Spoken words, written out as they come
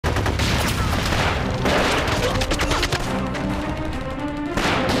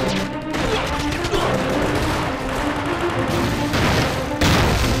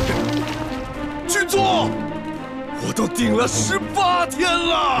顶了18天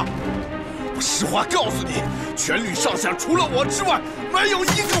了。我实话告诉你，全旅上下除了我之外，没有一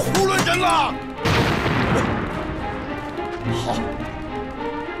个囫囵人了。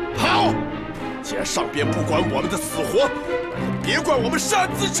好，既然上边不管我们的死活，那就别怪我们擅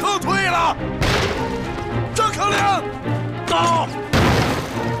自撤退了。张可良，到！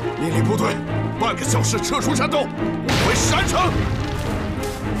命令部队，半个小时撤出山洞，回山城。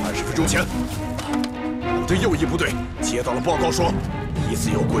20分钟前，我的右翼部队接到了报告，说疑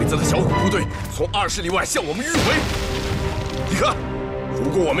似有鬼子的小股部队从20里外向我们迂回。你看，如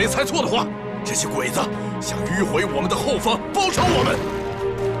果我没猜错的话，这些鬼子想迂回我们的后方，包抄我们。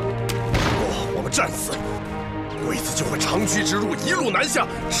如果我们战死，鬼子就会长驱直入，一路南下，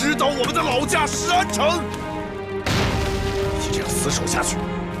直捣我们的老家石安城。一起这样死守下去，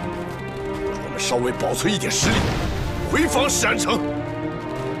我们稍微保存一点实力，回防石安城。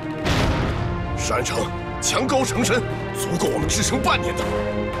石安城墙高城深，足够我们支撑半年的。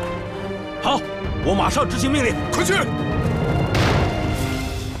好，我马上执行命令，快去！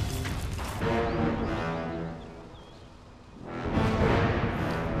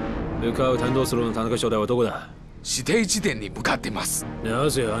向かう担当する田中小隊はどこだ？指定地点に向かってます。な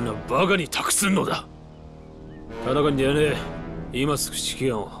ぜあんなバカに託すのだ？田中にではねえ、今すぐ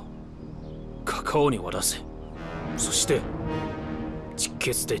指揮官をカカオに渡せ。そして実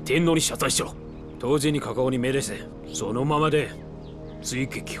決で天皇に謝罪しろ。同時にカカオに命令せ、そのままで追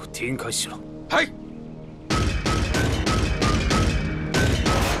撃を展開しろ。はい。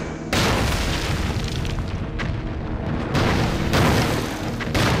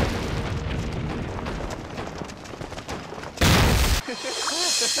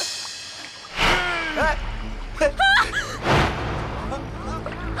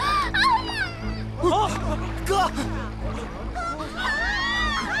哥！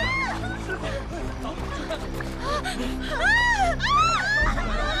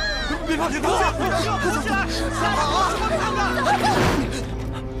别怕，别怕！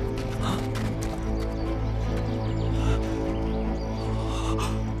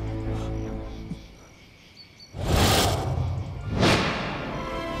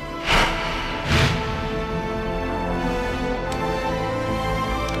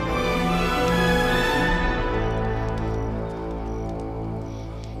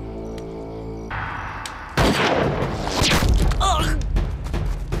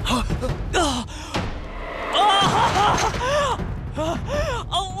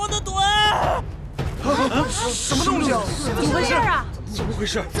我的腿！什么东西啊？怎么回事啊？怎么回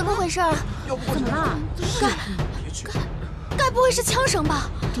事？怎么回事？怎么了？该不会是枪声吧？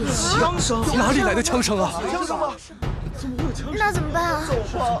对，枪声！哪里来的枪声啊？枪声吗？那怎么办啊？走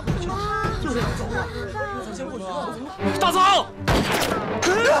吧！大嫂！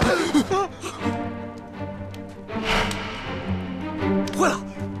坏了，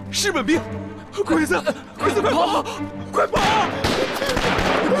日本兵！鬼子！鬼子，快跑！快跑！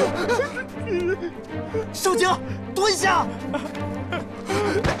少将，蹲下！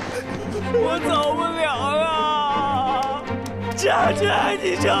我走不了了，家眷，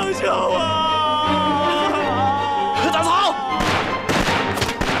你救救我！大嫂！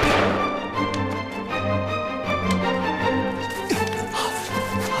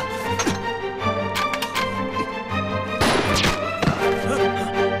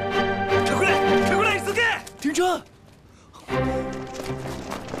撤回来！撤回来！死给！停车！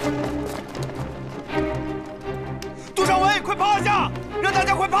杜少伟，快趴下！让大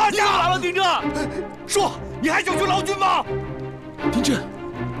家快趴下！你干嘛了，丁震？说，你还想去劳军吗？丁震，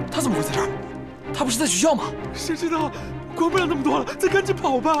他怎么会在这儿？他不是在学校吗？谁知道，管不了那么多了，咱赶紧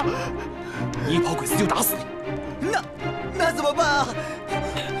跑吧！你一跑，鬼子就打死你。那怎么办啊？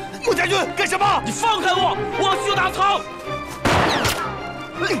穆家军，干什么？你放开我！我要去打草。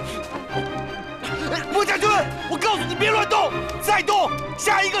穆家军，我告诉你别乱动，再动，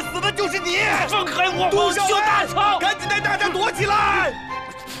下一个死的就是你！放开我！我要打草！赶紧带大家躲起来！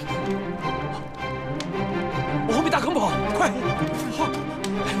往后面大坑跑，快！好，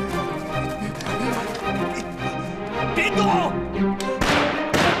别动！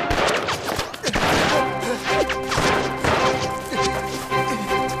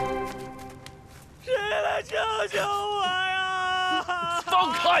谁来救救我呀？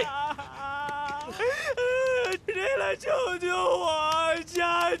放开！谁来救救我，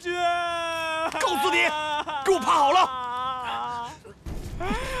家眷？告诉你，给我趴好了！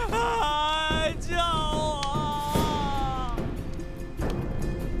救我！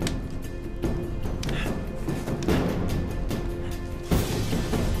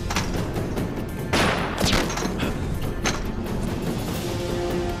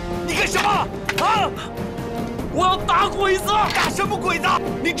你干什么？啊！我要打鬼么鬼子？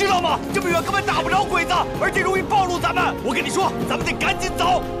你知道吗？这么远根本打不着鬼子，而且容易暴露咱们。我跟你说，咱们得赶紧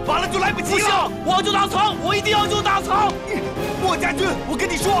走，完了就来不及了。不行，我要救大仓，我一定要救大仓。莫家军，我跟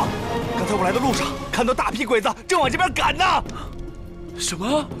你说，刚才我来的路上看到大批鬼子正往这边赶呢。什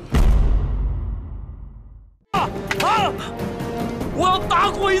么？啊！我要打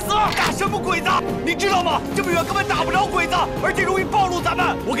鬼子！打什么鬼子？你知道吗？这么远根本打不着鬼子，而且容易暴露咱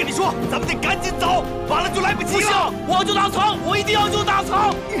们。我跟你说，咱们得赶紧走，完了就来不及了。不行，我要救大仓，我一定要救大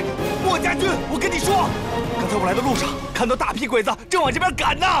仓。莫家军，我跟你说，刚才我来的路上看到大批鬼子正往这边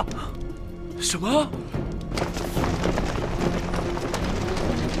赶呢。什么？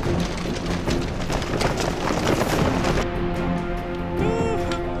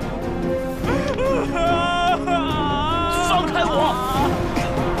放开我！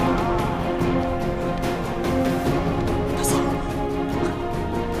大嫂，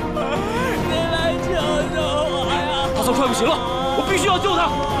你来救救我呀！大嫂快不行了，我必须要救他，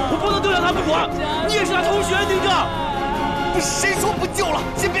我不能丢下他不管。你也是他同学，丁哥。谁说不救了？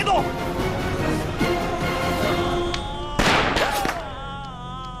先别动。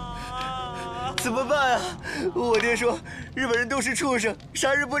怎么办啊？我爹说日本人都是畜生，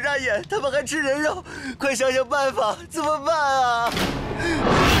杀人不眨眼，他们还吃人肉。快想想办法，怎么办啊？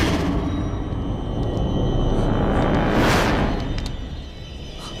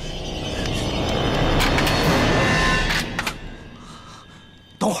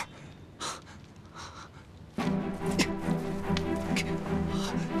等会儿。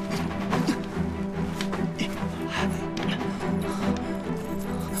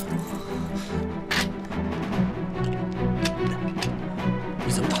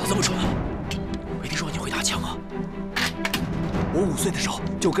你怎么打得这么准啊？没听说你会打枪啊？我5岁的时候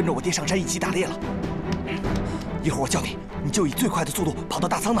就跟着我爹上山一起打猎了。一会儿我叫你，你就以最快的速度跑到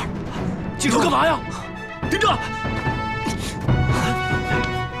大仓那儿。记住干嘛呀？听着！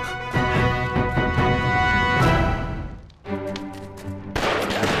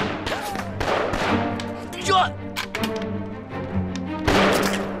敌人！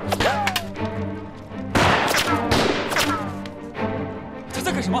他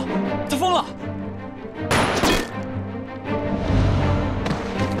在干什么？他疯了！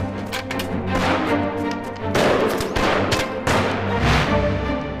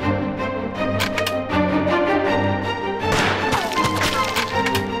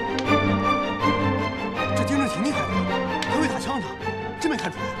这盯着挺厉害的，还会打枪呢，真没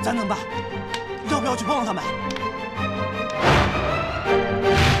看出来。咱怎么办？要不要去帮帮他们？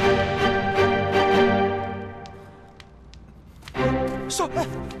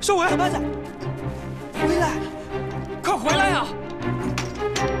少伟，干嘛去？回来！快回来呀！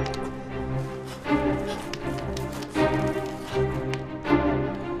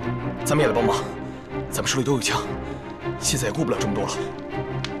咱们也来帮忙，咱们手里都有枪，现在也顾不了这么多了，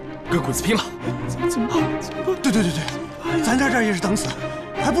跟鬼子拼了！怎么办？对，咱在这儿也是等死，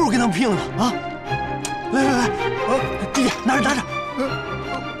还不如跟他们拼了呢！啊！来，弟弟，拿着。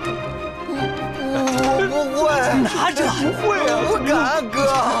我不会，拿着。不会啊，不敢，哥。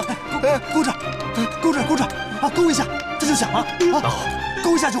勾着啊，勾一下，这就响了。拿好，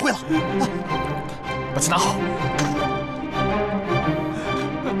勾一下就会了。啊，把枪拿好。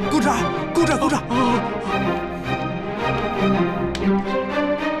勾着。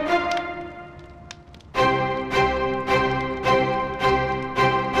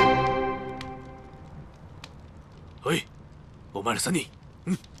はい、お前ら3人。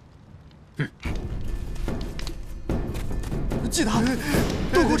记得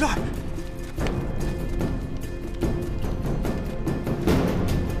都勾这儿。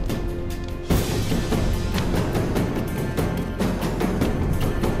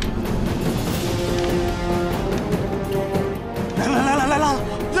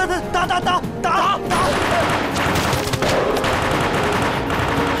来，打！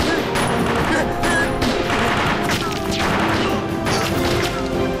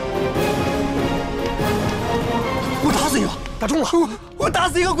我打死一个，打中了！我打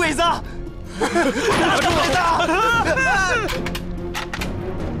死一个鬼子！打中了！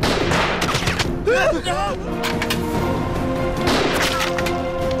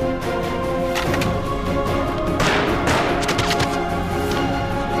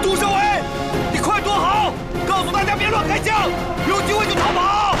杜少伟，你快躲好！告诉大家别乱开枪，有机会就逃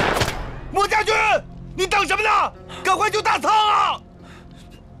跑！莫家军，你等什么呢？赶快救大仓啊！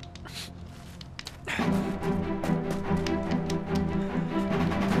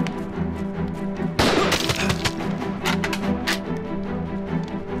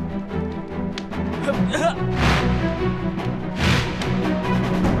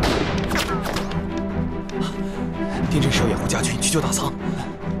丁真是要掩护家军去去救大仓。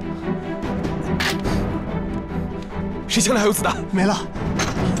谁枪里还有子弹？没了，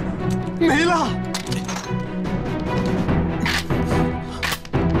没了。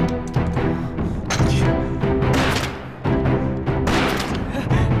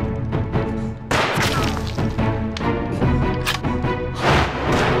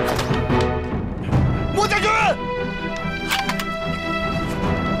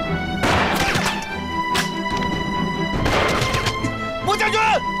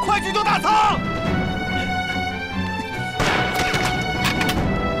 快去救大仓！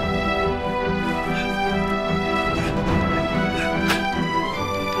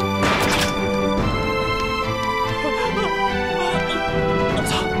老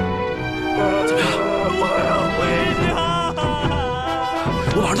子，怎么样？我要回家！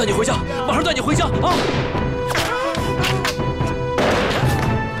我马上带你回家，马上带你回家啊！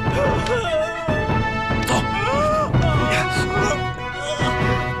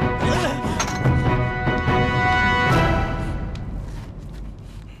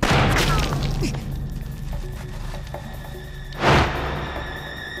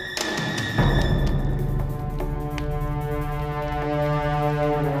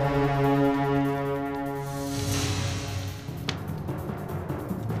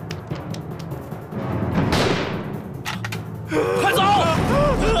 快走！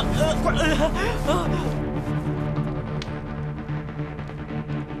快！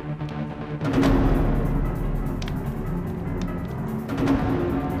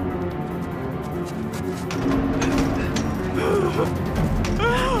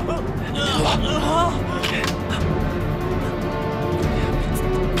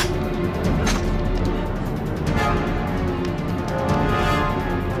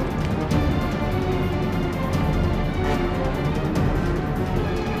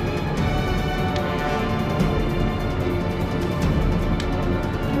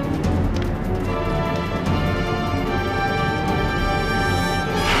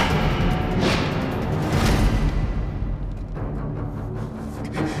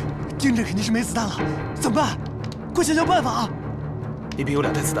盯着肯定是没子弹了，怎么办？快想想办法啊！那边有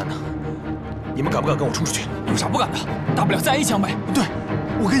2袋子弹呢，你们敢不敢跟我冲出去？有啥不敢的？大不了再挨一枪呗。对，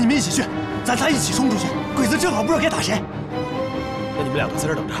我跟你们一起去，咱仨一起冲出去。鬼子正好不知道该打谁。那你们2个在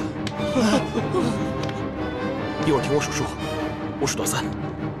这儿等着，一会儿听我数数，我数到3，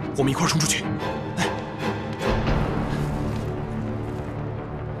我们一块儿冲出去。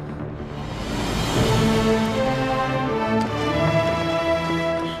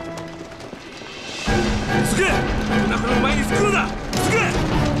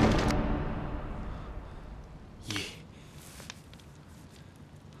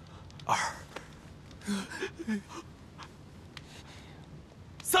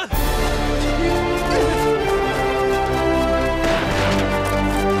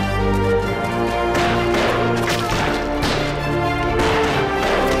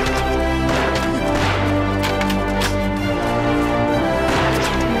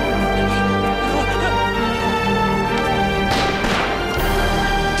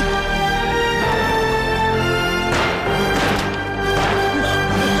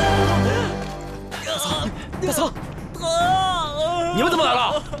 大仓，你们怎么来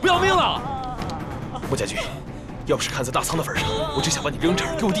了？不要命了！穆家军，要不是看在大仓的份上，我真想把你扔这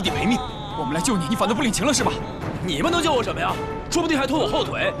儿，给我弟弟赔命。我们来救你，你反倒不领情了是吧？你们能救我什么呀？说不定还拖我后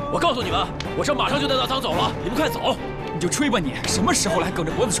腿。我告诉你们，我这马上就带大仓走了，你们快走！你就吹吧你，什么时候了还梗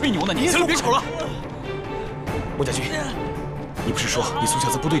着脖子吹牛呢？你行了，别吵了。穆家军，你不是说你从小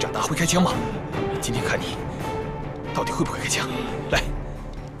在部队长大，会开枪吗？今天看你到底会不会开枪？来，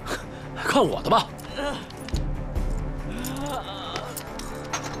看我的吧！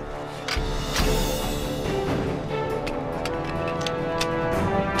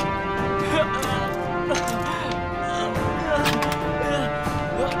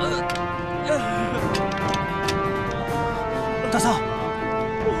大仓，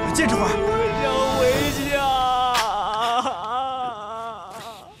坚持会儿。我想回家。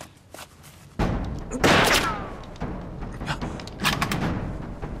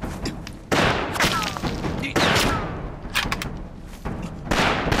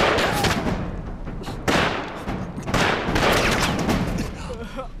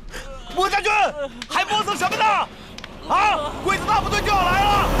莫家军，还磨蹭什么呢？啊，鬼子大部队就要来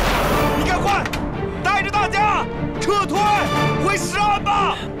了，你赶快带着大家撤退回石岸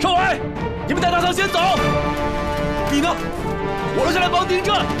吧。少伟，你们带大仓先走。你呢？我留下来帮丁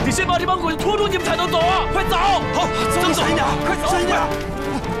震，得先把这帮鬼子拖住，你们才能走啊！快走！好，走小心点，快走，小心点，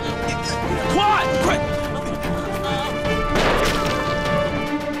快！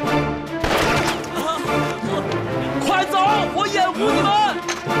快走！我掩护你们！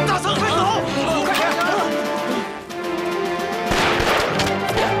大仓，快走！快点！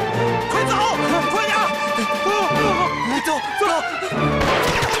快走！快点！走！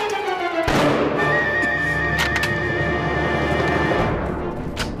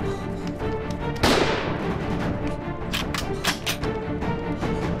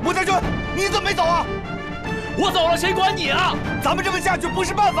穆将军，你怎么没走啊？我走了，谁管你啊？咱们这么下去不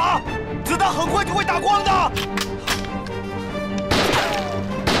是办法，子弹很快就会打光的。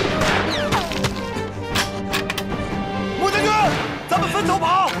穆将军，咱们分头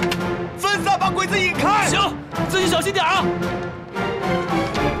跑，分散把鬼子引开。行，自己小心点啊！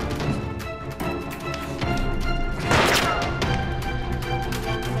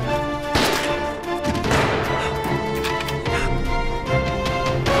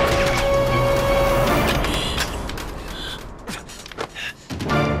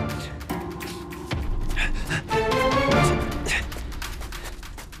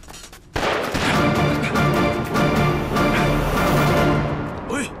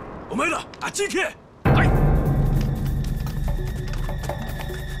进去！哎！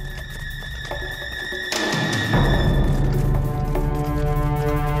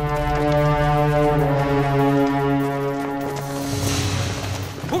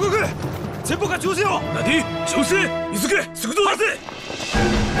報告！前方が調子よ。何？調子？急げ！速度出せ！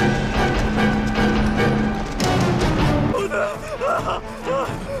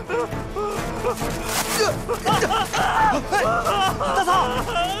大嫂。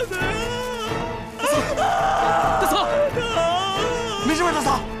大嫂，没事吧，大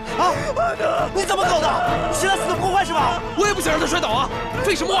嫂？啊，你怎么搞的？是他死的破坏是吧？我也不想让他摔倒啊！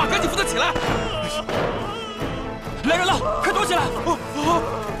废什么话？赶紧扶他起来！来人了，快躲起来！快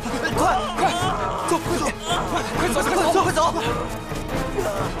走，快走！快走！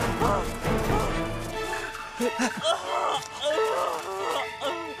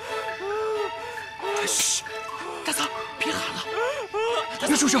嘘，大嫂，别喊了，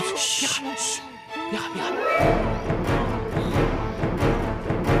别出声，别喊，嘘，别喊。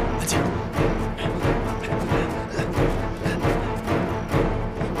安静。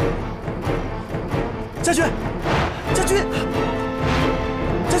家军，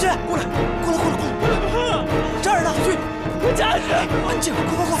过来！这儿呢，家军，安静，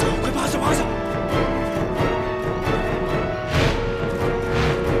快趴下！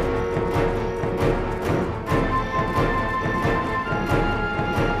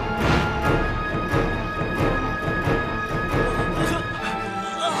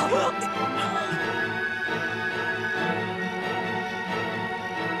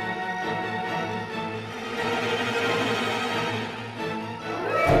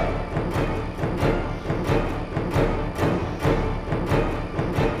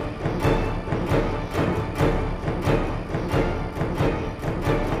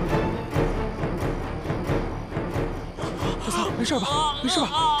没事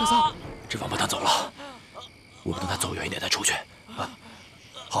吧，大嫂？这王八蛋走了，我们等他走远一点再出去。啊，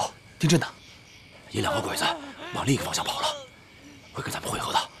好，听真的。引两个鬼子往另一个方向跑了，会跟咱们会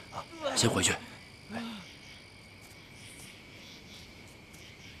合的。啊，先回去。他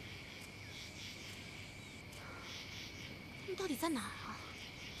们到底在哪儿啊？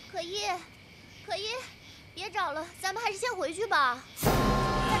可依，别找了，咱们还是先回去吧。再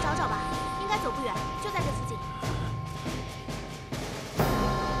找找吧，应该走不远，就在这附近。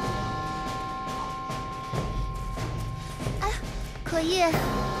可依，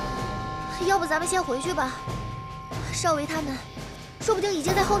要不咱们先回去吧。少维他们，说不定已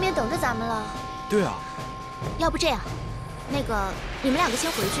经在后面等着咱们了。对啊。要不这样，那个你们两个先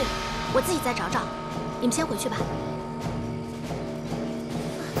回去，我自己再找找。你们先回去吧。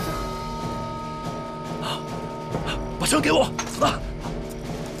把枪给我，子弹。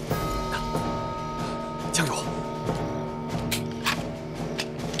枪给我。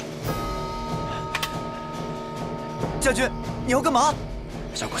将军，你要干嘛？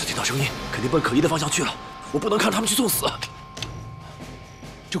小鬼子听到声音，肯定奔可依的方向去了。我不能看他们去送死。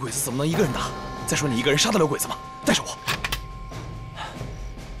这鬼子怎么能一个人打？再说你一个人杀得了鬼子吗？带上我。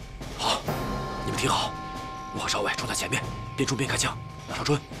好，你们听好，我和少伟冲在前面，边冲边开枪。马长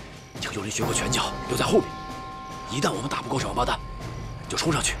春，你和幽灵学过拳脚，留在后面。一旦我们打不过这王八蛋，就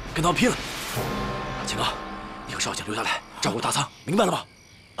冲上去跟他们拼了。秦刚，你和少警留下来照顾大仓，明白了吗？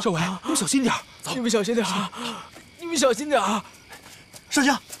少伟，你们小心点，走。你们小心点，你们小心点。少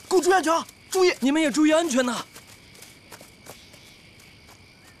将，给我注意安全啊！注意，你们也注意安全呐。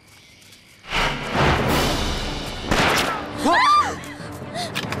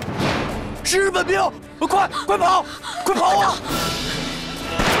是日本兵！快跑！快跑啊！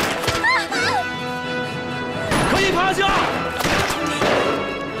可以趴下！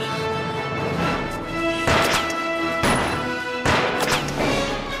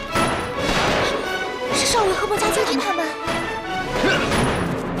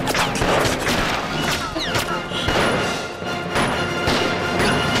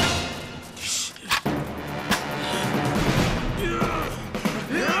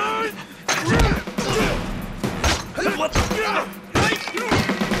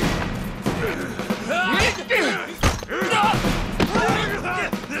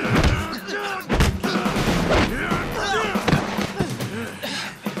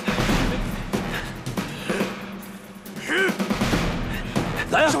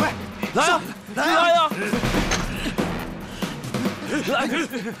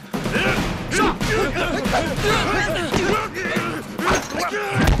上！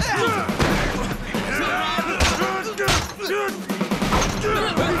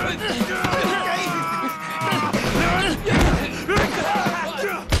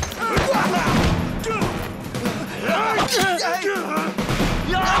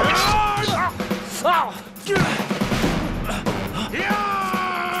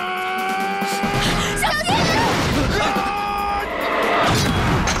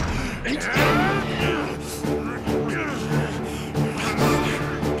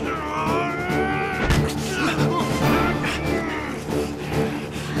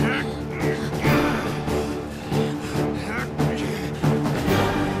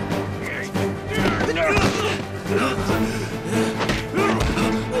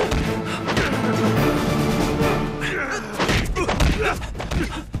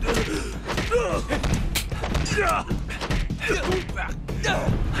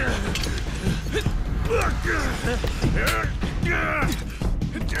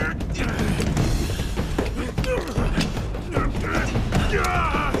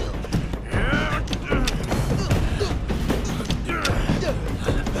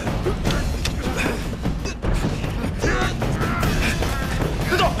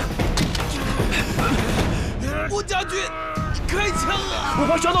吴将军，开枪啊！我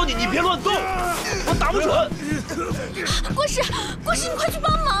怕伤到你，你别乱动，我打不准。国师，国师，你快去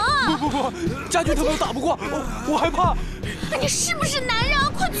帮忙啊！不，家军他们打不过，我害怕。你是不是男人啊？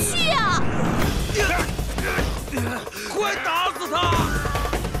快去呀！快打死他！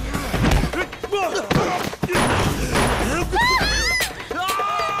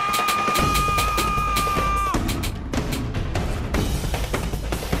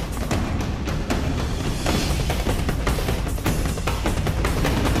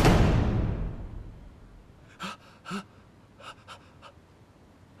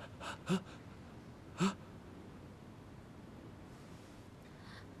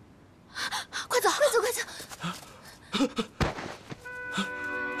快走，快走，快走！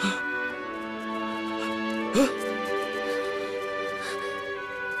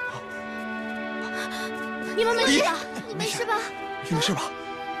你们没事吧？你没事吧？你没事吧？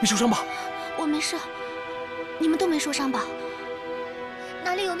没受伤吧？我没事。你们都没受伤吧？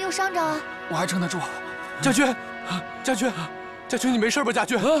哪里有没有伤着啊？我还撑得住。家军，家军，家军，你没事吧？家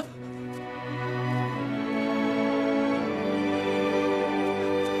军。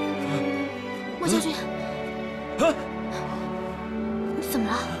莫将军，你怎么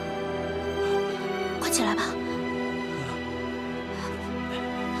了？快起来吧，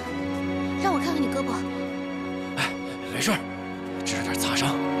让我看看你胳膊。哎，没事，只是点擦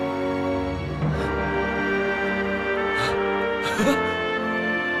伤。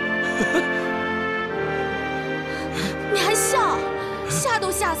你还笑，吓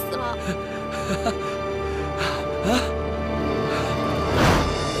都吓死了。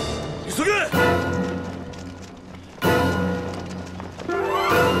李思运。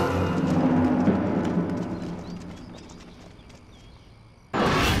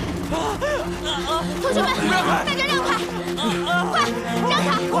同学们，大家让开！快，让开！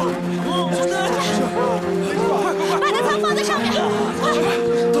把那枪放在上面，快！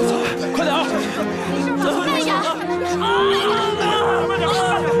快点！慢点，慢点！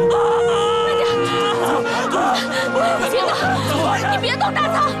别动！你别动大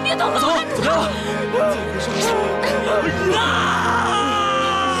仓，别动，把我按住！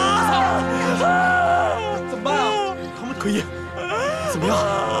怎么办啊？他们可以怎么样？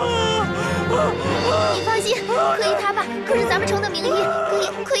你放心，可依他爸可是咱们城的名医，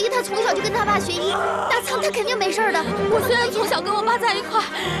可依他从小就跟他爸学医，大仓他肯定没事的。我虽然从小跟我爸在一块，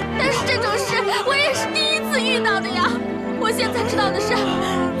但是这种事我也是第一次遇到的呀。我现在知道的是，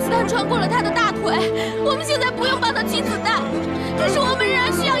子弹穿过了他的大腿，我们现在不用帮他取子弹，可是我们仍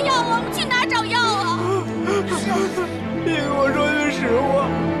然需要药啊，我们去哪找药啊？你跟我说句实话，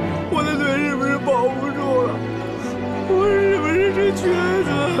我的腿是不是保不住了？我是不是这瘸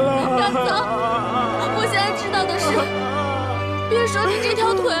子了？大仓，我现在知道的是，别说你这条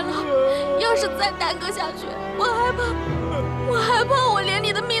腿了，要是再耽搁下去，我害怕我连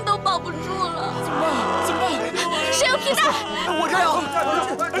你的命都保不住了。怎么办？谁有皮带？我这有。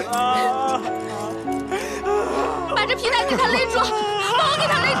把这皮带给他勒住，帮我给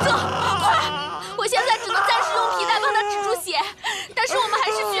他勒住，快！我现在只能暂时用皮带帮他止住血，但是我们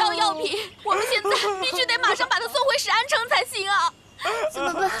还是需要药品，我们现在必须得马上把他送回石安城才行啊！怎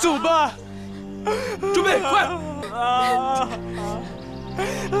么办？怎么办？准备，快！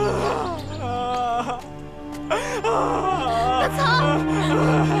大仓。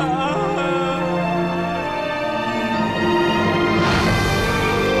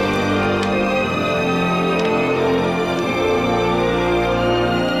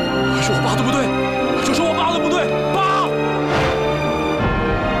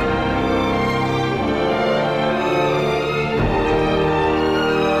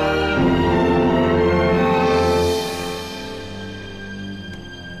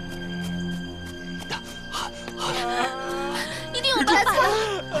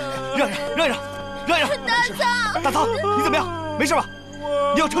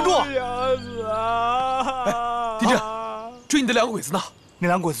你要撑住！哎，地震，追你的2个鬼子呢？那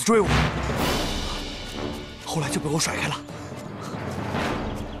2个鬼子追我，后来就被我甩开了。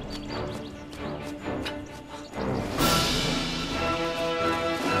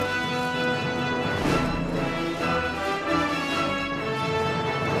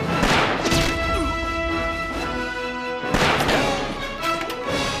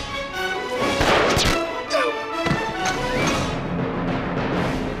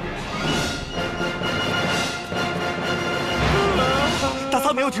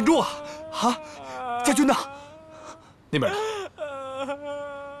没有挺住啊！啊，家军呢？那边呢？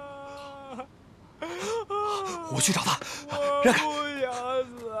我去找他，让开！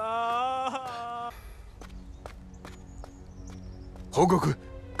報告、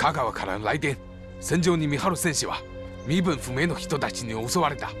香川からの来電。戦場に三春戦士は身分不明の人たちに襲わ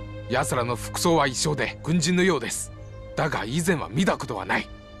れた。奴らの服装は一緒で軍人のようです。だが以前は見たことはない。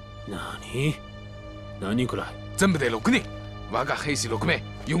何人くらい？全部で6人。我が兵士6名、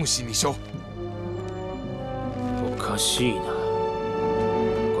4死2傷。おかしいな。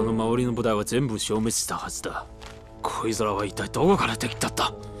この周りの部隊は全部消滅したはずだ。こいつらは一体どこから敵だっ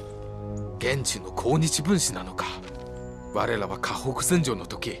た？現地の抗日分子なのか。我らは河北戦場の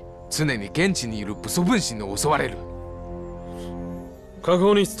時、常に現地にいる武装分子に襲われる。過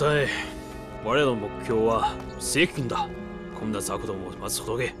去に伝え、我らの目標は正義軍だ。こんな雑魚どもをまず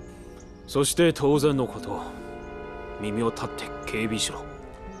届け。そして当然のこと、耳を立って警備しろ。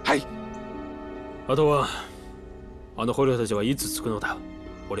はい。あとはあの捕虜たちはいつ着くのだ。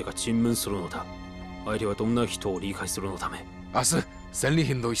俺が尋問するのだ。相手はどんな人を理解するのため。明日戦利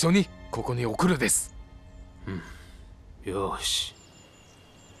品と一緒にここに送るです。よし。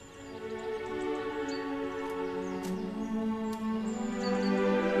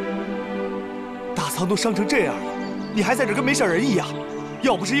大仓都伤成这样了，你还在这跟没事人一样。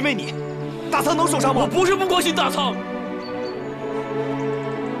要不是因为你，大仓能受伤吗？我不是不关心大仓，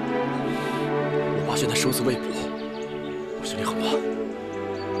我爸现在生死未卜，我心里很乱。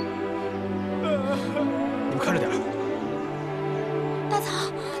你们看着点。大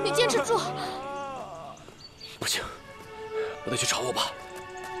仓，你坚持住。不行，我得去找我爸。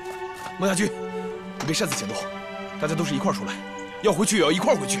孟家军，你别擅自行动，大家都是一块出来，要回去也要一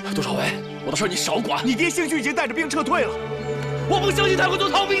块回去。杜少伟，我的事你少管。你爹兴许已经带着兵撤退了。我不相信他会做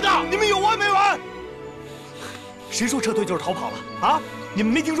逃兵的。你们有完没完？谁说撤退就是逃跑了啊？你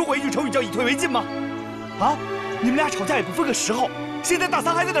们没听说过一句成语叫以退为进吗？啊！你们俩吵架也不分个时候。现在大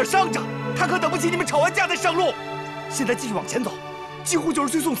仓还在那儿伤着，他可等不起你们吵完架再上路。现在继续往前走，几乎就是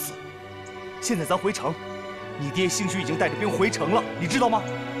去送死。现在咱回城，你爹兴许已经带着兵回城了，你知道吗？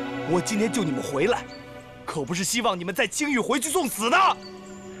我今天救你们回来，可不是希望你们再轻易回去送死的。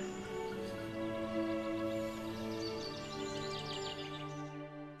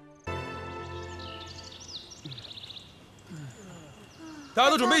大家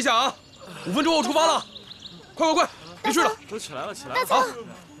都准备一下啊，5分钟后出发了，快，别睡了。都起来了，起来了。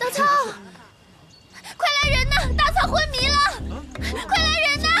大仓，快来人呐！大仓昏迷了，快来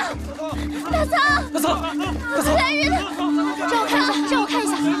人呐！大仓，来人！让我看一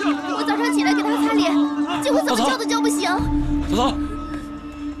下，我早上起来给他擦脸，结果怎么叫都叫不醒。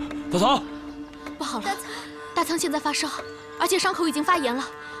大仓，不好了，大仓现在发烧，而且伤口已经发炎了，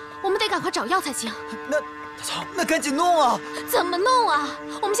我们得赶快找药才行。那赶紧弄啊！怎么弄啊？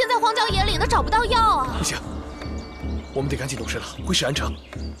我们现在荒郊野岭的，找不到药啊！不行，我们得赶紧动身了，回沈安城。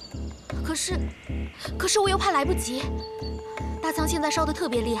可是我又怕来不及。大仓现在烧得特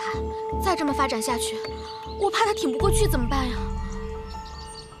别厉害，再这么发展下去，我怕他挺不过去，怎么办呀？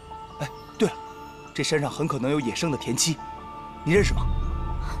哎，对了，这山上很可能有野生的田七，你认识吗？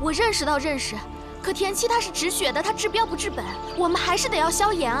我认识，可田七它是止血的，它治标不治本，我们还是得要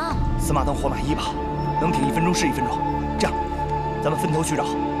消炎啊。死马当活马医吧。能挺1分钟是1分钟。这样，咱们分头去找，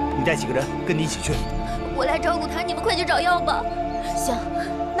你带几个人跟你一起去。我来照顾他，你们快去找药吧。行，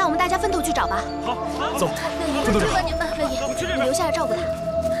那我们大家分头去找吧。好，走，分头去吧，你们。乐意，你留下来照顾他。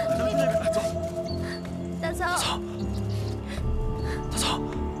走。大仓。大仓。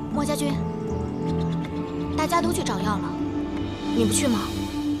莫家军，大家都去找药了，你不去吗？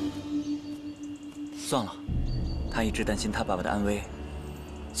算了，他一直担心他爸爸的安危。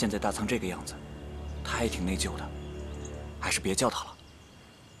现在大仓这个样子，他也挺内疚的，还是别叫他了。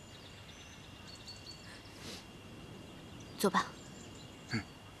走吧。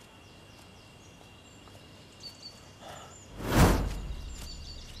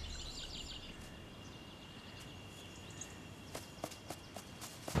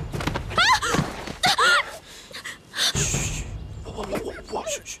我，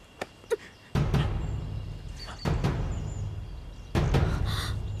嘘。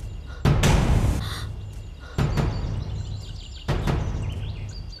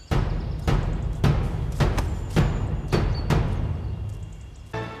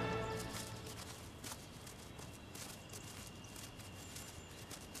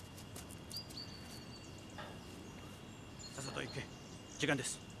時間で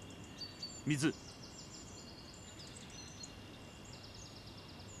す。水。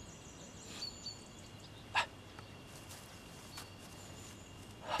来，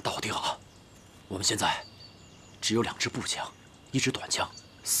大伙听好，我们现在只有2支步枪、1支短枪、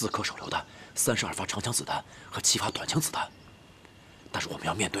4颗手榴弹、32发长枪子弹和7发短枪子弹，但是我们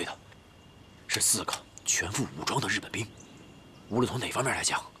要面对的是4个全副武装的日本兵，无论从哪方面来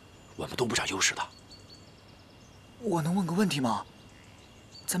讲，我们都不占优势的。我能问个问题吗？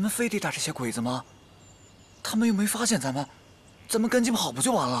咱们非得打这些鬼子吗？他们又没发现咱们，咱们赶紧跑不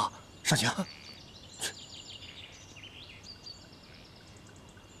就完了？上前。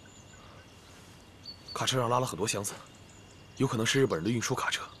卡车上拉了很多箱子，有可能是日本人的运输卡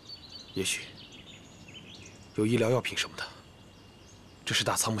车，也许有医疗药品什么的。这是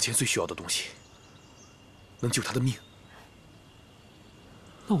大仓目前最需要的东西，能救他的命。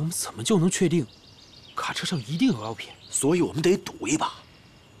那我们怎么就能确定卡车上一定有药品？所以我们得赌一把。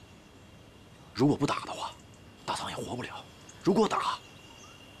如果不打的话，大仓也活不了；如果打，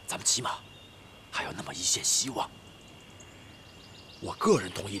咱们起码还有那么一线希望。我个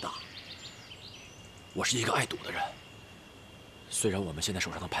人同意打。我是一个爱赌的人，虽然我们现在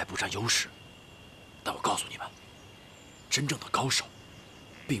手上的牌不占优势，但我告诉你们，真正的高手，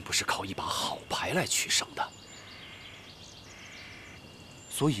并不是靠一把好牌来取胜的。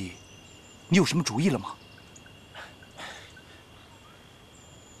所以，你有什么主意了吗？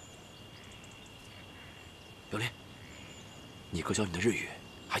刘林，你哥教你的日语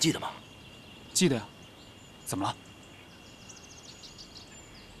还记得吗？记得呀。怎么了？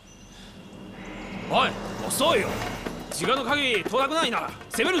おい、遅いよ。時間の限り遠くないな。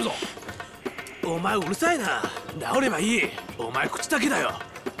攻めるぞ。お前うるさいな。治ればいい。お前口だけだよ。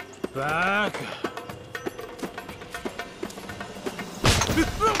バーカ。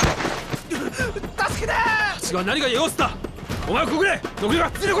助けて！違う、何が言おうっつった。お前はここで。残りは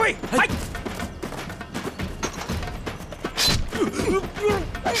ついてこい。はい。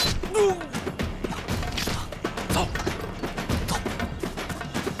走。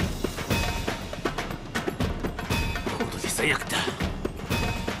最悪だ。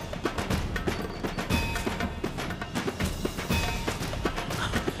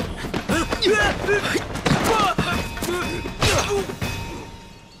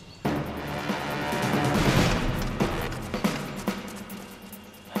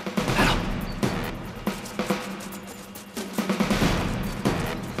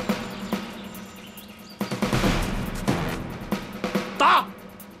打！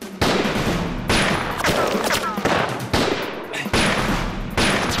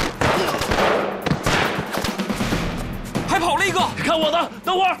还跑了一个！看我的，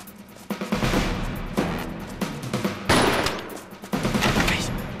等会儿。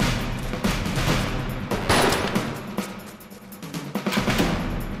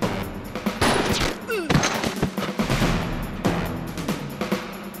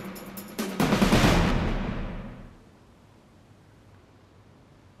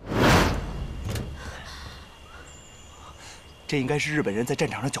这应该是日本人在战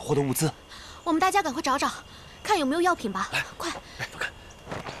场上缴获的物资。我们大家赶快找找，看有没有药品吧。来，快！哎，都看，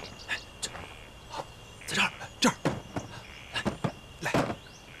哎，这好，在这儿，这儿，来，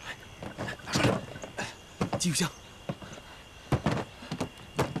拿出来，急救箱。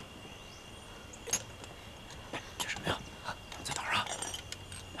这什么呀？在哪儿啊？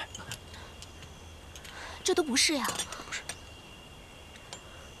这都不是呀。不是，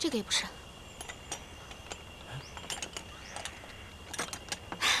这个也不是。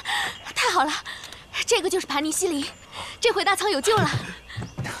太好了，这个就是盘尼西林，这回大仓有救了。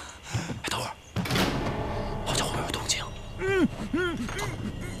哎，等会儿，好像后面有动静。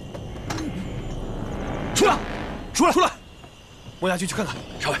出来，出来，出来！莫家驹去看看。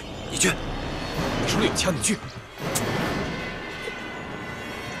少伟，你去。你手里有枪，你去。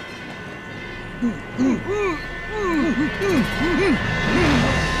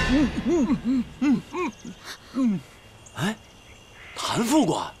哎，谭副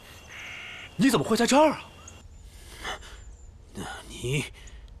官，你怎么会在这儿啊？何？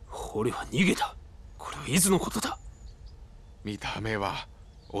俺は逃げた。これはいつのことだ？見た目は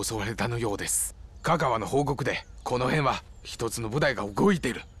襲われたのようです。香川の報告でこの辺は一つの部隊が動いて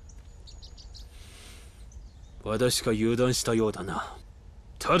いる。私が油断したようだな。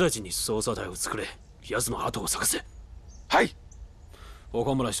直ちに捜査隊を作れ。奴の後を探せ。はい。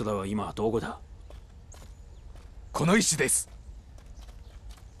岡村署だは今どこだ？この石です。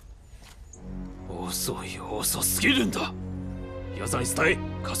遅すぎるんだ。矢沢に伝え、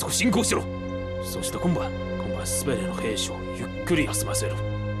加速進行しろ。そして今晩全ての兵士をゆっくり休ませる。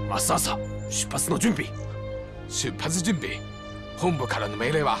明日朝出発の準備。出発準備。本部からの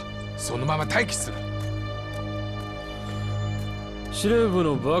命令はそのまま待機する。司令部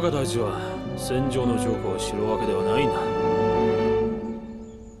のバカたちは戦場の情報を知るわけではないんだ。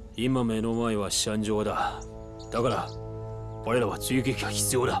今目の前は戦場だ。だから我らは追撃が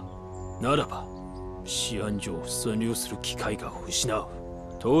必要だ。ならば試案場を占領する機会が失う。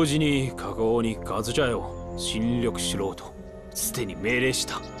同時にカカオにガズジャイを侵略しろとすでに命令し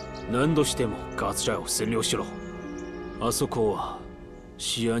た。何としてもガズジャイを占領しろ。あそこは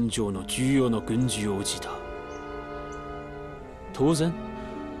試案場の重要な軍事用地だ。当然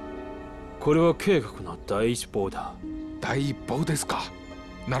これは計画の第一歩だ。第一歩ですか。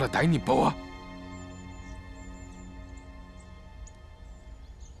なら第二歩は？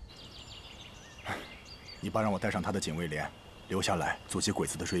你爸让我带上他的警卫连，留下来阻击鬼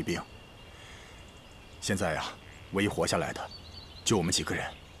子的追兵。现在呀，唯一活下来的就我们几个人，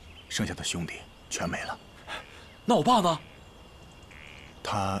剩下的兄弟全没了。那我爸呢？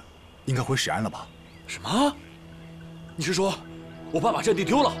他应该回始安了吧？什么？你是说我爸把阵地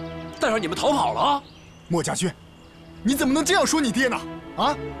丢了，带上你们逃跑了？莫家军，你怎么能这样说你爹呢？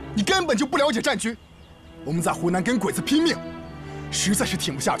啊，你根本就不了解战局。我们在湖南跟鬼子拼命，实在是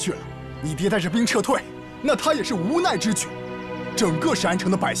挺不下去了。你爹带着兵撤退，那他也是无奈之举。整个始安城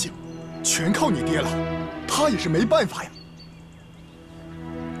的百姓全靠你爹了，他也是没办法呀。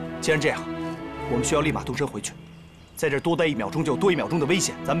既然这样，我们需要立马动身回去。在这多待1秒钟就有多1秒钟的危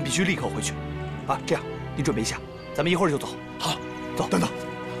险，咱们必须立刻回去。啊，这样，你准备一下，咱们一会儿就走。好，走。等等，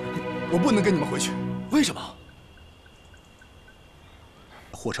我不能跟你们回去。为什么？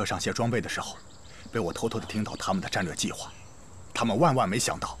货车上卸装备的时候，被我偷偷的听到他们的战略计划。他们万万没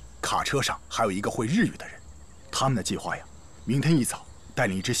想到，卡车上还有一个会日语的人。他们的计划呀，明天一早带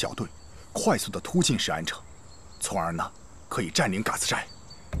领一支小队，快速的突进始安城，从而呢可以占领嘎子寨。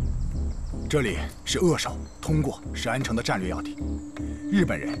这里是扼守通过始安城的战略要地。日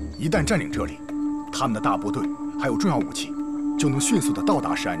本人一旦占领这里，他们的大部队还有重要武器，就能迅速的到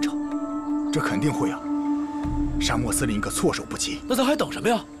达始安城。这肯定会杀莫司令一个措手不及。那咱还等什么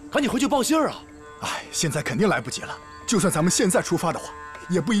呀？赶紧回去报信儿啊！哎，现在肯定来不及了。就算咱们现在出发的话，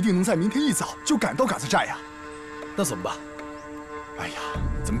也不一定能在明天一早就赶到嘎子寨呀。那怎么办？哎呀，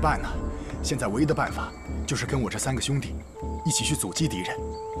怎么办呢？现在唯一的办法就是跟我这3个兄弟一起去阻击敌人。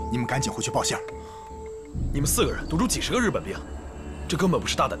你们赶紧回去报信儿。你们4个人堵住几10个日本兵，这根本不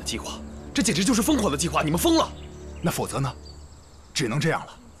是大胆的计划，这简直就是疯狂的计划！你们疯了！那否则呢？只能这样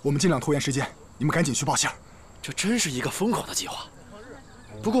了。我们尽量拖延时间，你们赶紧去报信儿。这真是一个疯狂的计划。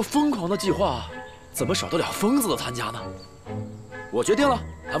不过疯狂的计划怎么少得了疯子的参加呢？我决定了，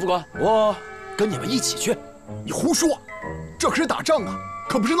谭副官，我跟你们一起去。你胡说！这可是打仗啊，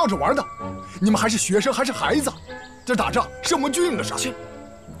可不是闹着玩的。你们还是学生，还是孩子，这打仗是我们军营的事儿。切，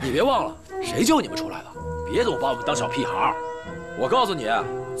你别忘了，谁救你们出来的？别总把我们当小屁孩。我告诉你，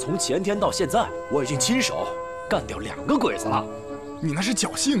从前天到现在，我已经亲手干掉2个鬼子了。你那是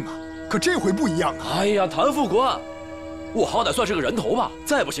侥幸啊，可这回不一样啊！哎呀，谭副官，我好歹算是个人头吧，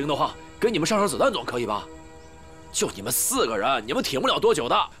再不行的话，给你们上子弹总可以吧？就你们4个人，你们挺不了多久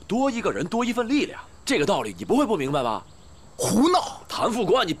的，多一个人多一份力量，这个道理你不会不明白吧？胡闹！谭副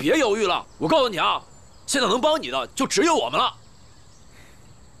官，你别犹豫了，我告诉你啊，现在能帮你的就只有我们了。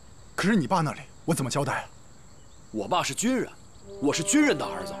可是你爸那里，我怎么交代啊？我爸是军人，我是军人的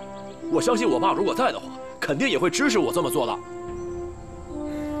儿子，我相信我爸如果在的话，肯定也会支持我这么做的。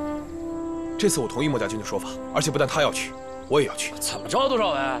这次我同意莫家军的说法，而且不但他要去，我也要去。怎么着，杜少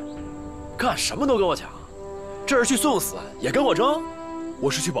伟，干什么都跟我抢，这是去送死也跟我争？我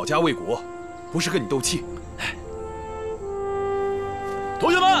是去保家卫国，不是跟你斗气。哎，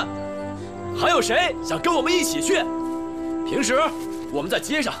同学们，还有谁想跟我们一起去？平时我们在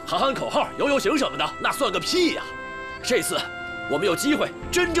街上喊喊口号、游游行什么的，那算个屁呀！这次我们有机会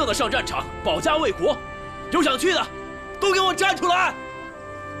真正的上战场，保家卫国。有想去的，都给我站出来！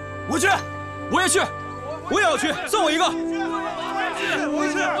我去，我也去，我也要去，送我一个！我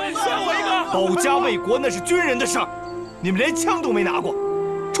去，送我一个！保家卫国那是军人的事儿，你们连枪都没拿过，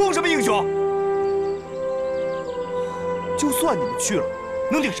冲什么英雄？就算你们去了，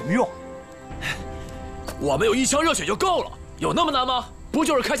能顶什么用？我们有一腔热血就够了，有那么难吗？不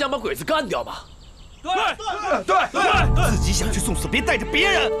就是开枪把鬼子干掉吗？对，自己想去送死，别带着别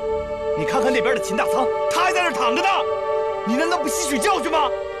人。你看看那边的秦大仓，他还在那儿躺着呢，你难道不吸取教训吗？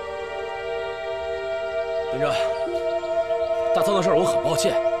连战，大仓的事儿我很抱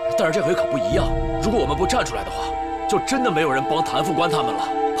歉，但是这回可不一样。如果我们不站出来的话，就真的没有人帮谭副官他们了。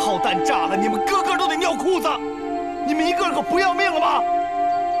炮弹炸了，你们个个都得尿裤子，你们一个个不要命了吗？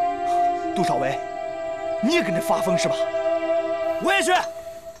杜少伟，你也跟着发疯是吧？我也去，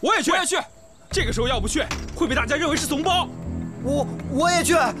我也去，这个时候要不去，会被大家认为是怂包。我也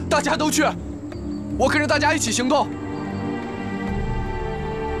去，大家都去，我跟着大家一起行动。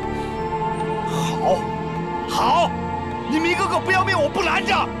好，你们一个个不要命，我不拦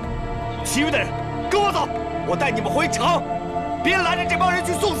着。其余的人跟我走，我带你们回城，别拦着这帮人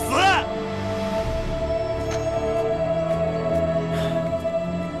去送死。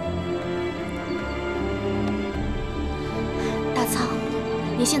大仓，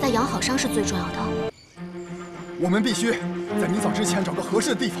你现在养好伤是最重要的。我们必须在明早之前找个合适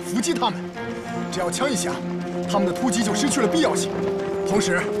的地方伏击他们。只要枪一响，他们的突击就失去了必要性。同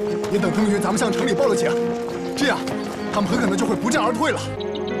时，也等同于咱们向城里报了警，这样他们很可能就会不战而退了。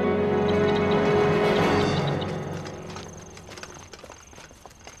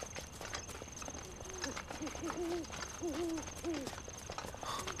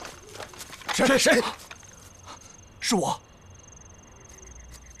谁？是我。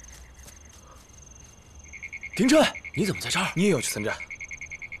丁真，你怎么在这儿？你也要去参战？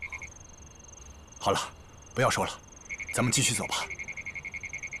好了，不要说了，咱们继续走吧。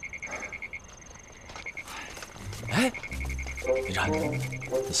哎，丁真，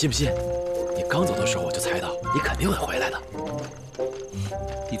你信不信？你刚走的时候我就猜到你肯定会回来的。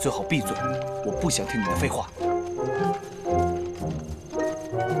你最好闭嘴，我不想听你的废话。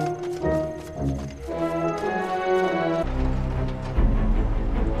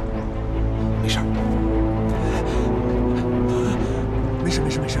没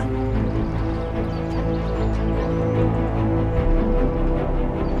事，没事。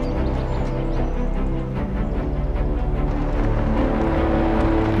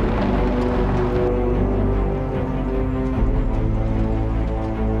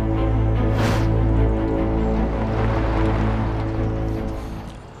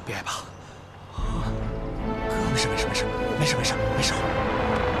别害怕，没事。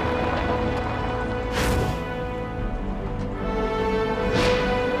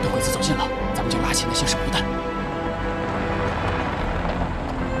等鬼子走近了，咱们就拉起那些手榴弹。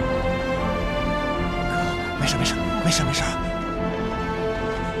没事。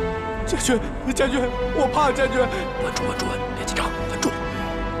将军，我怕将军。稳住，别紧张，稳住。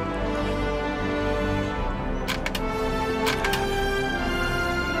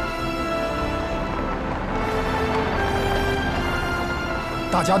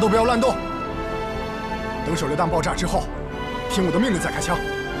大家都不要乱动，等手榴弹爆炸之后，听我的命令再开枪。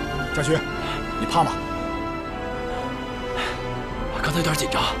将军，你怕吗？刚才有点紧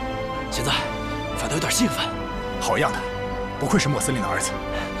张，现在反倒有点兴奋。好样的，不愧是莫司令的儿子。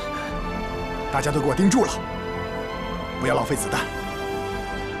大家都给我盯住了，不要浪费子弹。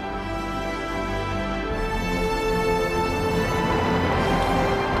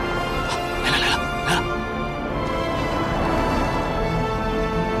来了！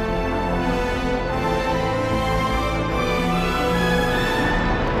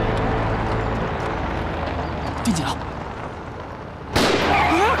盯紧了！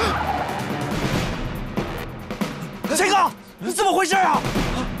这个，你怎么回事啊？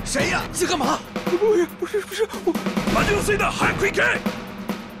谁呀？你在干嘛？不是，我把这个碎的喊快开！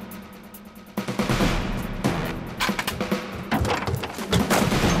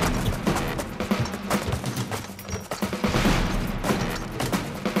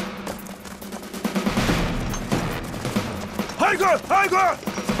快快！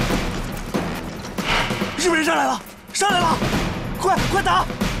日本人上来了！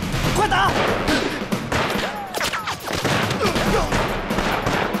快打！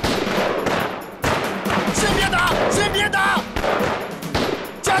先别打！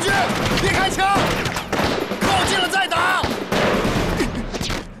将军，别开枪，靠近了再打！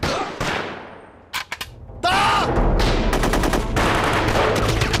打！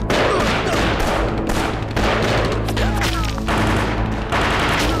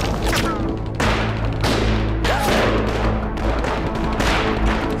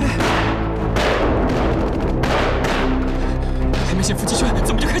还没显伏击圈，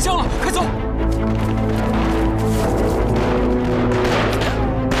怎么就开枪了？快走！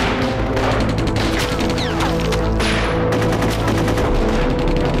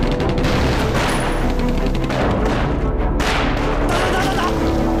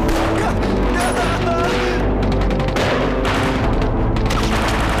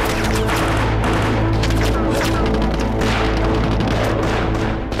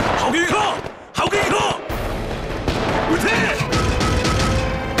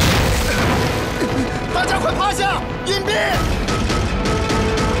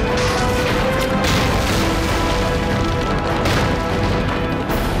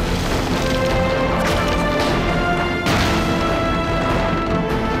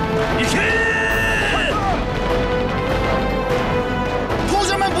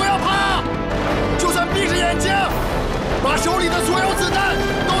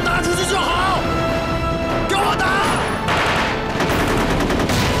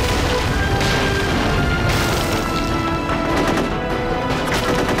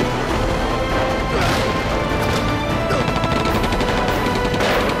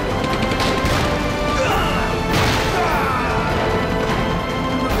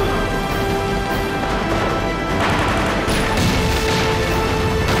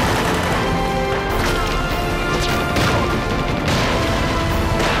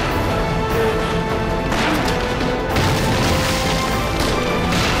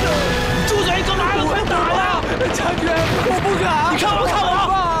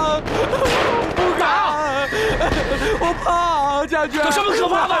将军，有什么可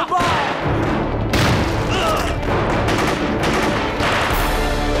怕的？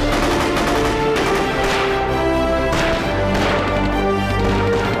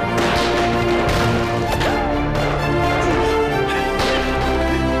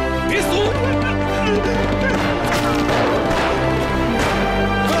别怂！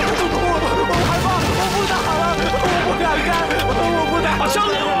我害怕，我不打了，我不敢干，我不打。把枪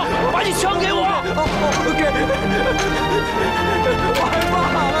给我！把你枪给我！ OK， 我害怕，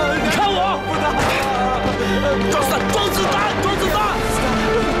你看我！不打！装子弹！装子弹！装子弹！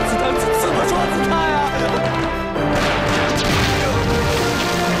子弹怎么装子弹呀？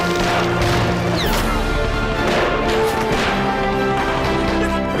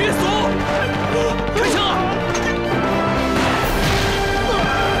别怂！开枪啊！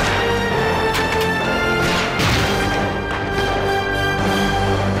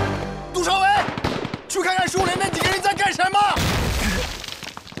 杜少伟，去看看树林那几个人在干什么。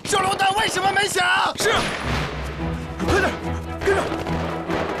手榴弹为什么没响？是，快点，跟着。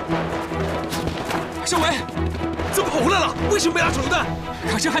少伟，怎么跑回来了？为什么没拿手榴弹？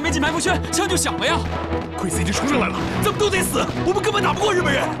卡车还没进埋伏圈，枪就响了呀。鬼子已经冲上来了，咱们都得死，我们根本打不过日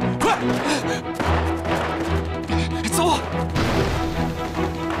本人。快，走！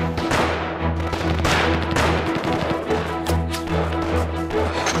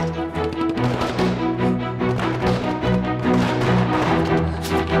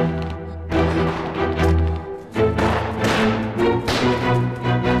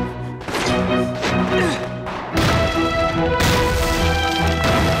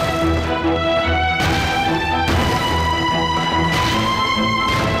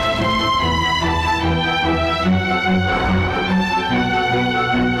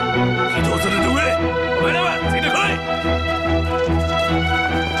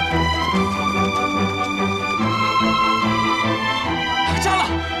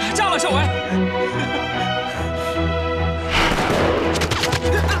 少伟，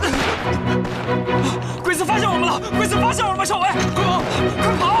鬼子发现我们了！鬼子发现我们了！少伟，快跑！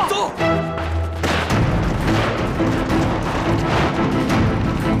快跑！走！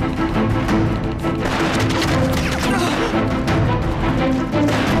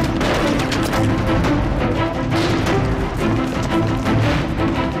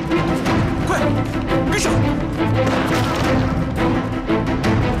快，跟上！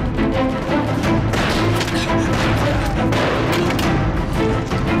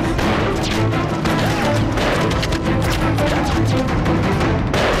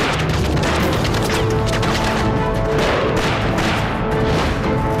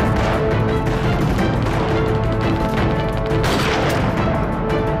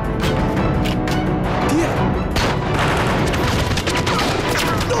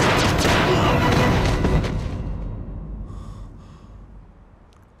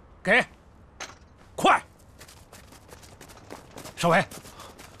 给，快！少伟，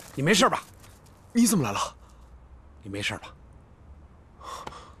你没事吧？你怎么来了？你没事吧？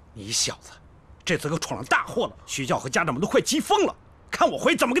你小子，这次可闯了大祸了！学校和家长们都快急疯了，看我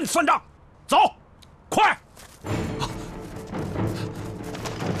回怎么跟你算账！走，快！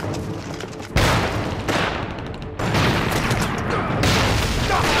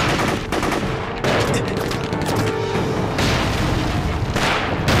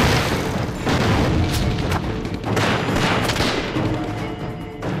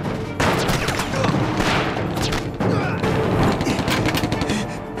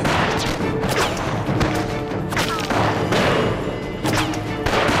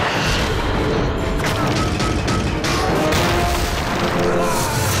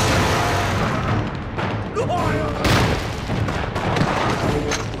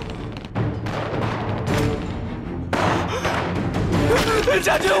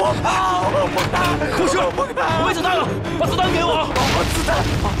将军，我怕，我不敢，不是，我不敢，我没子弹了，把子弹给我。子弹，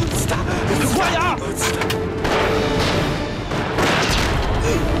子弹，快点！子弹。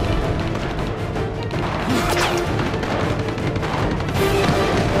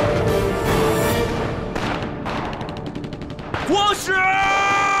国师，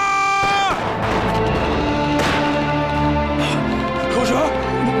口舌，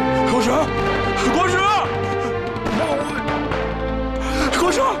口舌，国师。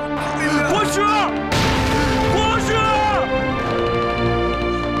 国师，国师，国师，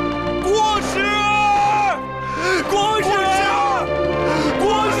国师！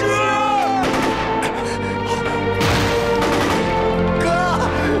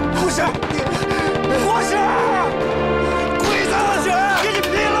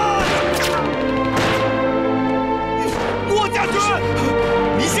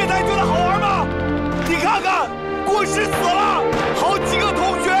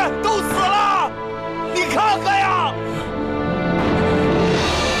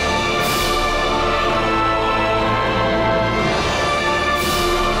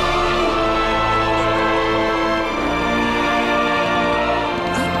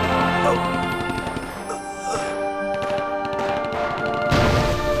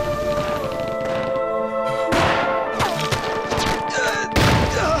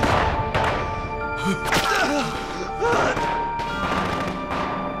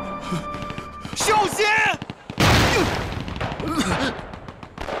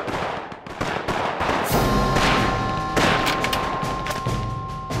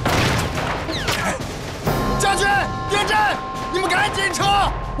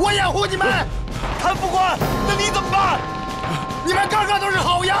我掩护你们。谭副官，那你怎么办？你们个个都是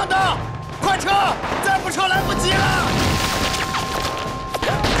好样的！快撤！再不撤来不及了。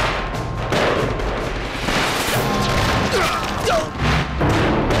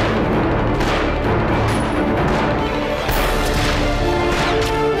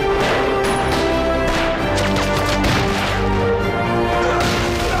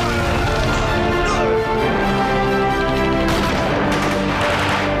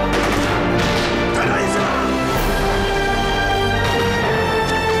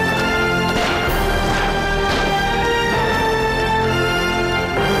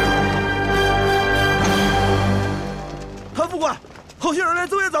 好些人来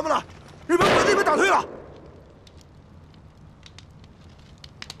增援咱们了，日本鬼子被打退了。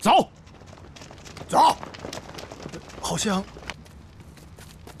走，走，好像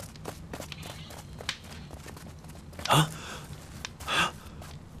啊，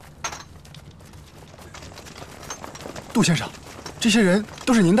杜先生，这些人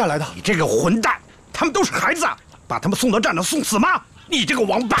都是您带来的。你这个混蛋，他们都是孩子，把他们送到战场送死吗？你这个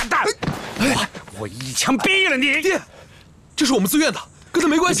王八蛋！我一枪毙了你！爹。 这是我们自愿的，跟他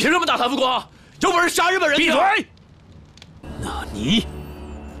没关系。凭什么打谭副官？有本事杀日本人！闭嘴！何？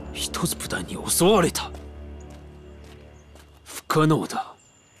一つ部隊に襲われた。不可能だ。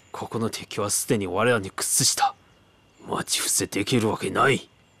ここの敵はすでに我らに屈した。待ち伏せできるわけない。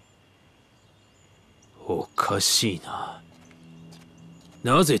おかしいな。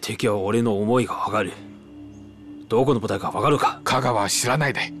なぜ敵は俺の思いがわかる？どこの部隊かわかるか？香川は知らな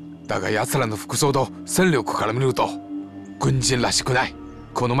いで。だが奴らの服装と戦力から見ると。 軍人らしくない。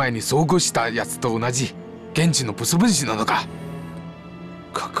この前に遭遇したやつと同じ現地のブス分子なのか。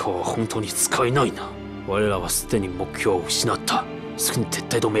カカオは本当に使えないな。我らはすでに目標を失った。すぐに撤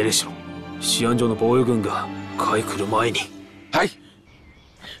退と命令しろ。試案場の防衛軍が帰来る前に。はい。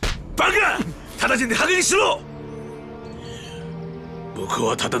バカ！直ちに派遣しろ！僕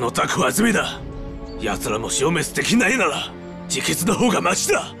はただの雑魚集めだ。奴らも消滅できないなら自決の方がマシ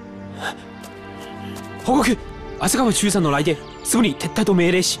だ。報告。 浅川中佐の来電、すぐに撤退と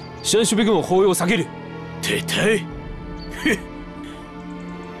命令し、治安守備軍を包囲を下げる。撤退？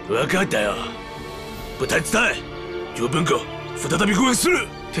分かったよ。部隊伝え、十分か。再び攻撃する。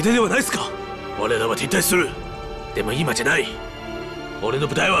撤退ではないですか。我らは撤退する。でも今じゃない。俺の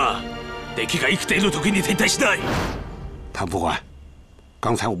部隊は敵が生きている時に撤退しない。谭副官，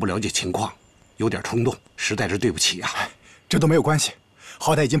刚才我不了解情况，有点冲动，实在是对不起呀。这都没有关系，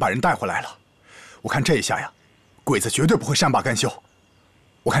好歹已经把人带回来了。我看这一下呀。 鬼子绝对不会善罢甘休。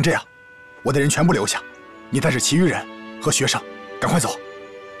我看这样，我的人全部留下，你带着其余人和学生赶快走。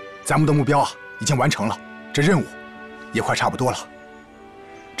咱们的目标啊已经完成了，这任务也快差不多了。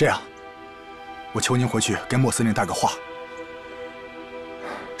这样，我求您回去跟莫司令带个话，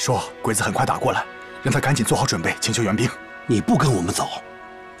说鬼子很快打过来，让他赶紧做好准备，请求援兵。你不跟我们走，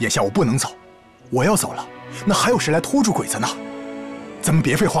眼下我不能走，我要走了，那还有谁来拖住鬼子呢？咱们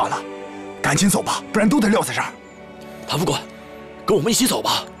别废话了，赶紧走吧，不然都得撂在这儿。 谭副官，跟我们一起走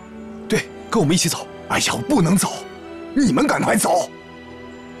吧。对，跟我们一起走。哎呀，我不能走，你们赶快走。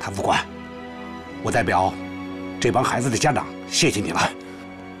谭副官，我代表这帮孩子的家长谢谢你了。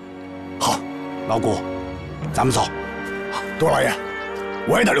好，老谷，咱们走。多老爷，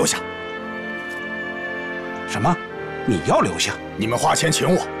我也得留下。什么？你要留下？你们花钱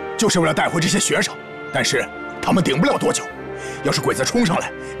请我，就是为了带回这些学生，但是他们顶不了多久。要是鬼子冲上来，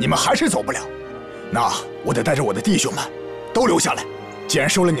你们还是走不了。 那我得带着我的弟兄们都留下来。既然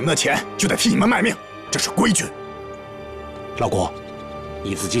收了你们的钱，就得替你们卖命，这是规矩。老谷，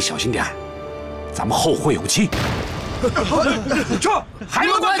你自己小心点，咱们后会有期。撤！还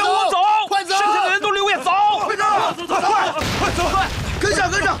有快跟我走！快走！剩下的人都留下走！快走！快走！跟上！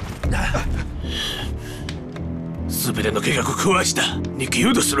跟上！全ての計画を壊した。逃げよ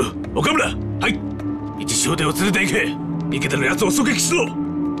うとする。岡村、はい。一小隊を連れて行け。逃げてる奴を狙撃しろ。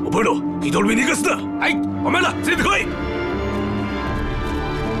 覚えろ、ひどる目に逃がすな。はい、お前ら連れてこい。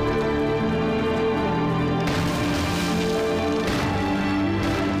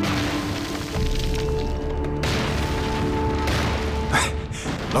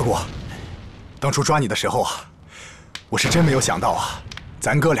老谷，当初抓你的时候啊，我是真没有想到啊，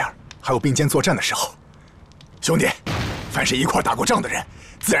咱哥俩还有并肩作战的时候。兄弟，凡是一块打过仗的人，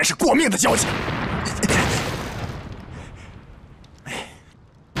自然是过命的交情。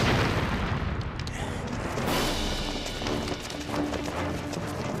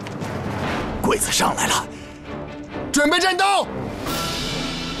鬼子上来了，准备战斗！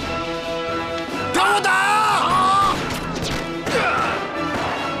跟我打！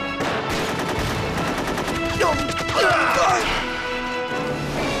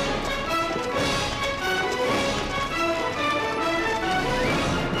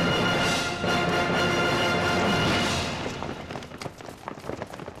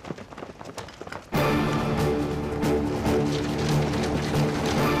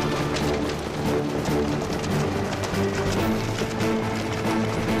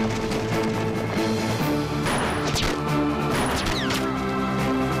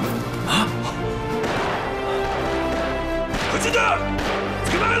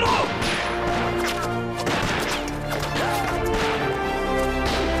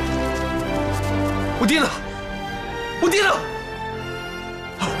我爹呢？我爹呢？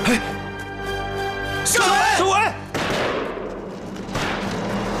哎，少伟，少伟！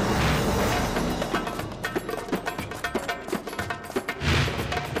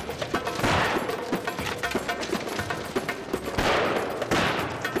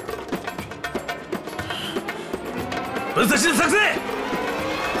本次是作戦。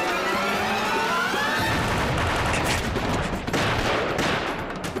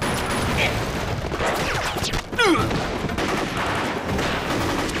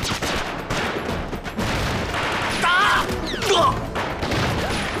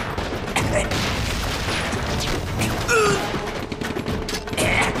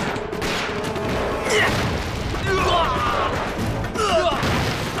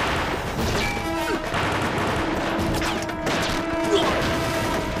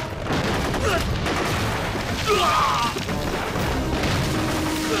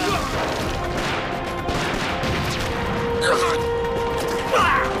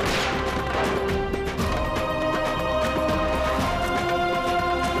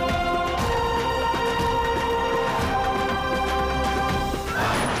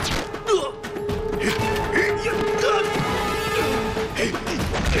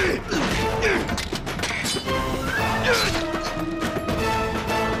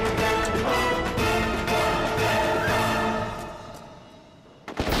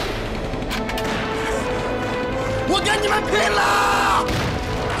 我跟你们拼了！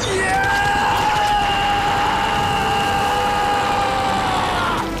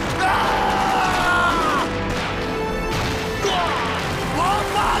王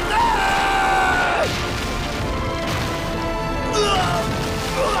八蛋！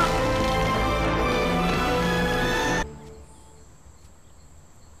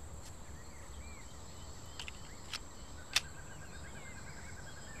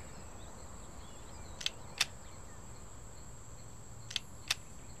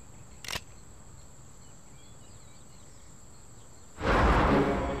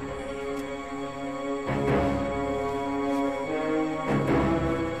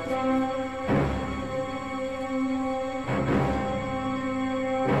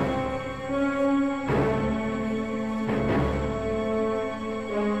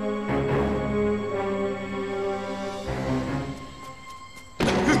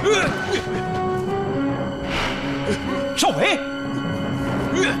少伟，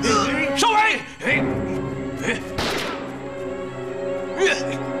少伟，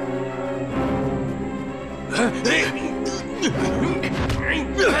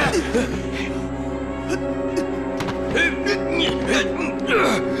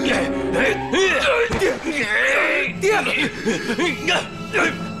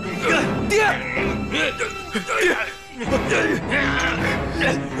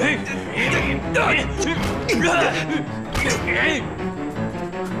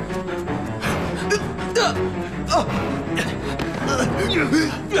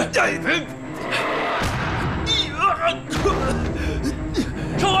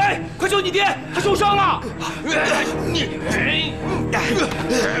少伟，快救你爹，他受伤了！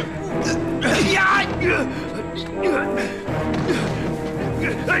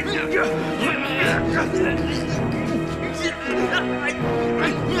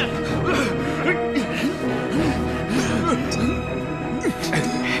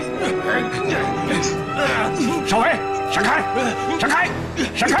少伟，闪开！闪开！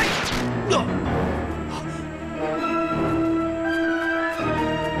闪开！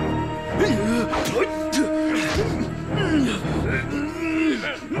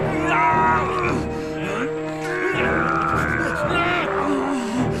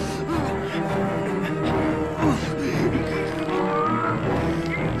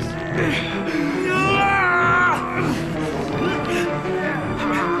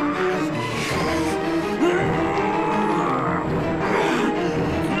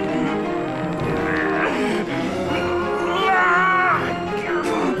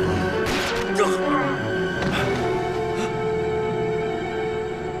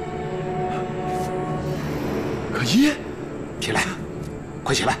可一，起来，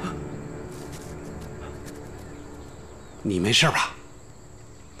快起来！你没事吧？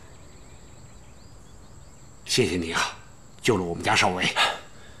谢谢你啊，救了我们家少伟。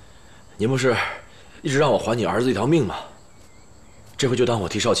您不是一直让我还你儿子一条命吗？这回就当我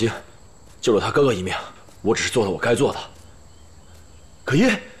替少卿救了他哥哥一命，我只是做了我该做的。可一，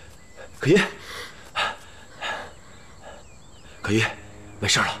可一，可一，没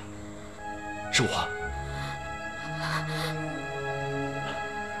事了，是我。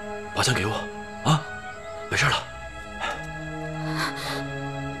把枪给我，啊，没事了，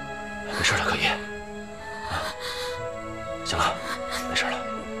没事了，可一。行了，没事了。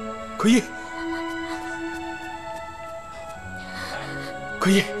可依，可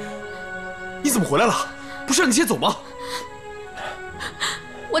依，你怎么回来了？不是让你先走吗？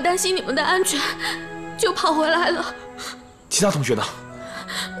我担心你们的安全，就跑回来了。其他同学呢？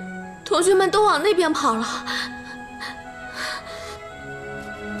同学们都往那边跑了。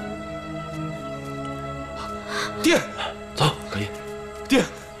爹，走，可以。爹，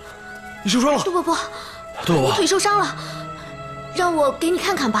你受伤了？杜伯伯，杜伯伯，我腿受伤了，让我给你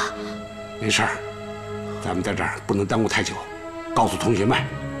看看吧。没事儿，咱们在这儿不能耽误太久。告诉同学们，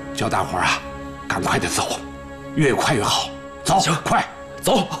叫大伙儿啊，赶快的走，越快越好。走，行，快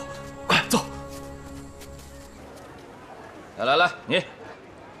走，快走。来，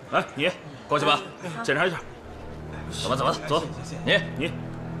你过去吧，检查一下。怎么走？你，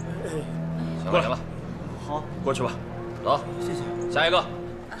过来了。好，过去吧。走，谢谢。下一个，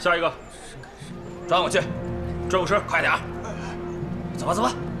转过去，转过身，快点。走吧，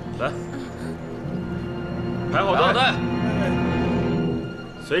来，排好队。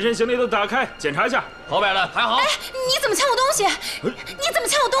随身行李都打开，检查一下。后边的排好。哎，你怎么抢我东西？你怎么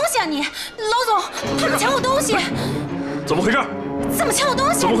抢我东西啊你？老总，他们抢我东西。怎么回事？怎么抢我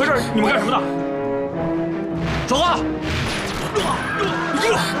东西？怎么回事？你们干什么的？说话！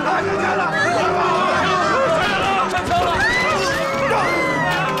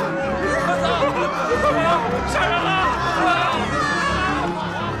杀人了！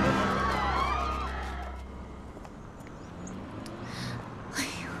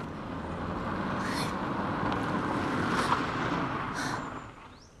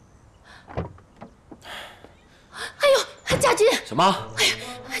哎呦，家军！什么？哎呀，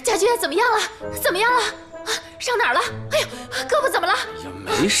家军怎么样了？伤哪儿了？哎呦，胳膊怎么了？也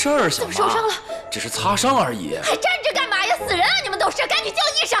没事儿，小妈。怎么受伤了？只是擦伤而已。还站着干嘛呀？死人啊！你们都是，赶紧叫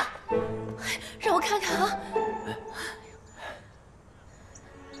医生！让我看看啊。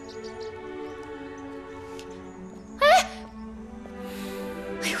哎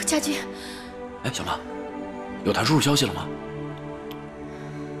呦，家军！哎，小妈，有谭叔叔消息了吗？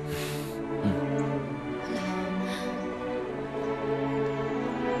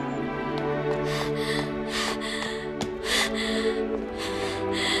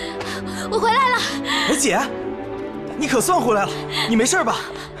我回来了。哎，姐，你可算回来了，你没事吧？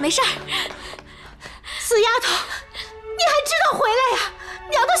没事儿。死丫头，你还知道回来呀？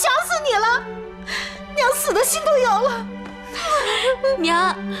娘都想死你了，娘死的心都有了。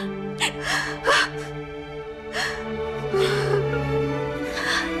娘，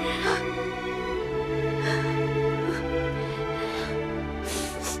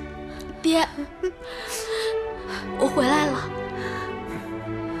爹，我回来了。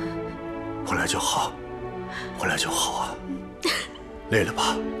回来就好，回来就好啊！累了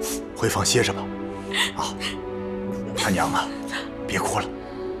吧？回房歇着吧。啊，他娘啊，别哭了，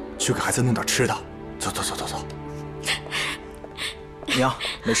去给孩子弄点吃的。走。娘，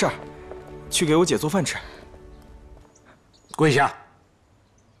没事儿，去给我姐做饭吃。跪下！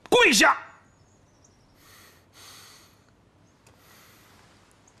跪下！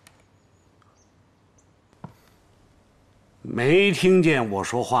没听见我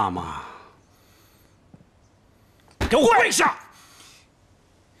说话吗？给我跪下！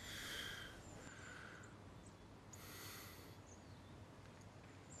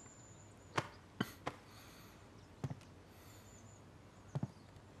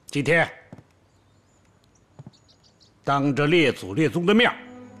今天当着列祖列宗的面，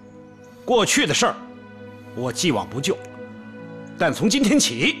过去的事儿我既往不咎，但从今天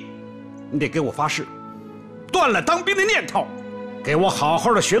起，你得给我发誓，断了当兵的念头，给我好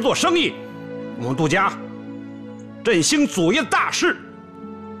好的学做生意。我们杜家振兴祖业的大事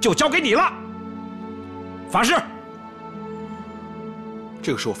就交给你了，发誓。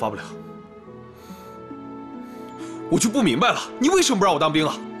这个事我发不了，我就不明白了，你为什么不让我当兵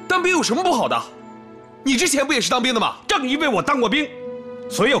啊？当兵有什么不好的？你之前不也是当兵的吗？正因为我当过兵，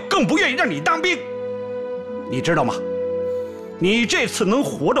所以我更不愿意让你当兵。你知道吗？你这次能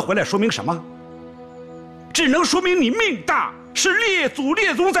活着回来，说明什么？只能说明你命大，是列祖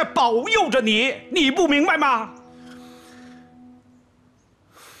列宗在保佑着你，你不明白吗？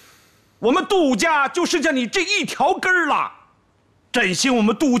我们杜家就剩下你这一条根儿了，振兴我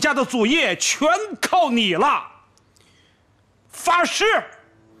们杜家的祖业全靠你了。发誓！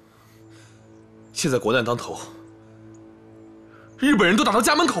现在国难当头，日本人都打到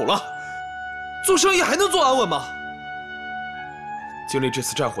家门口了，做生意还能做安稳吗？经历这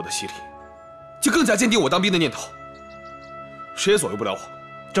次战火的洗礼，就更加坚定我当兵的念头。谁也左右不了我。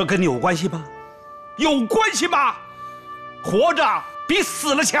这跟你有关系吗？有关系吗？活着比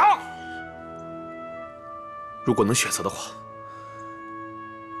死了强。如果能选择的话，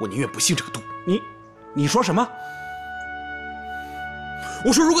我宁愿不信这个度。你说什么？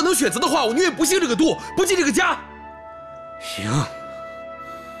我说，如果能选择的话，我宁愿不信这个度，不进这个家。行，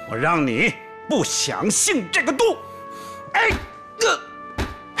我让你不想信这个度。哎，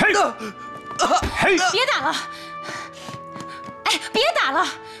嘿，嘿，别打了！哎，别打了！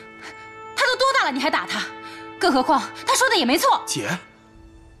他都多大了，你还打他？更何况他说的也没错。姐，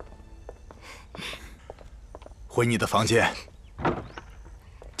回你的房间，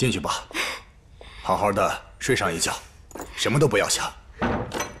进去吧，好好的睡上一觉，什么都不要想。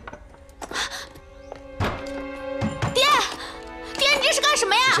爹，你这是干什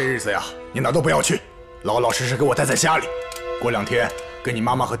么呀？这些日子呀，你哪都不要去，老老实实给我待在家里。过2天跟你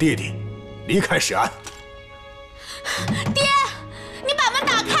妈妈和弟弟离开石安。爹，你把门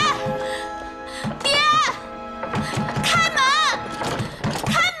打开！爹，开门！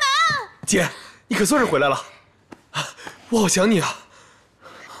开门！姐，你可算是回来了，我好想你啊！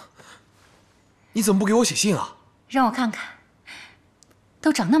你怎么不给我写信啊？让我看看，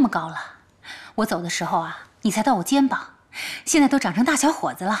都长那么高了，我走的时候啊，你才到我肩膀，现在都长成大小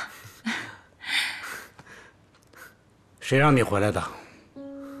伙子了。谁让你回来的？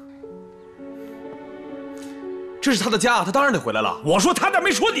这是他的家，他当然得回来了。我说他的，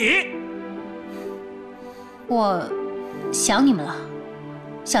没说你。我想你们了，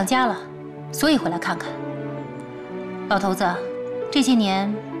想家了，所以回来看看。老头子，这些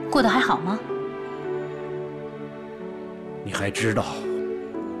年过得还好吗？你还知道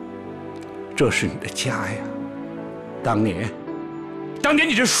这是你的家呀？当年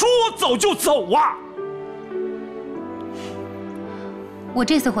你是说走就走啊！我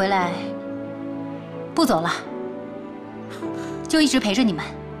这次回来不走了，就一直陪着你们。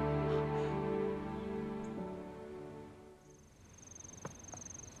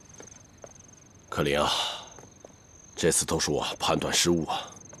可林啊，这次都是我判断失误啊！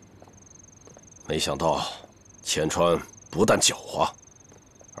没想到钱川不但狡猾，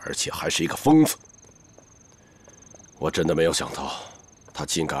而且还是一个疯子。我真的没有想到，他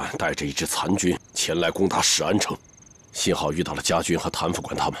竟敢带着一支残军前来攻打史安城。幸好遇到了家军和谭副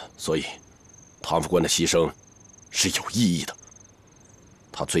官他们，所以谭副官的牺牲是有意义的。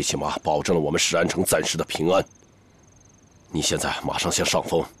他最起码保证了我们史安城暂时的平安。你现在马上向上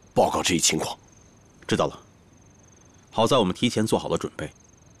峰报告这一情况。知道了。好在我们提前做好了准备，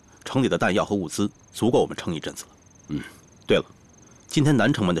城里的弹药和物资足够我们撑一阵子了。对了，今天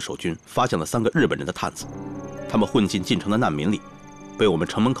南城门的守军发现了3个日本人的探子，他们混进城的难民里，被我们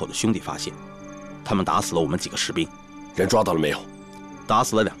城门口的兄弟发现，他们打死了我们几个士兵。人抓到了没有？打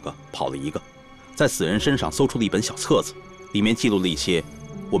死了2个，跑了1个。在死人身上搜出了一本小册子，里面记录了一些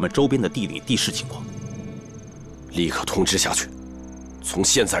我们周边的地理地势情况。立刻通知下去，从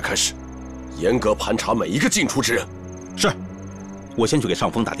现在开始，严格盘查每一个进出之人。是，我先去给上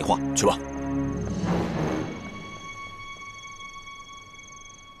峰打电话。去吧。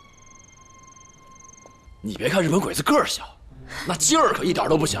你别看日本鬼子个儿小，那劲儿可一点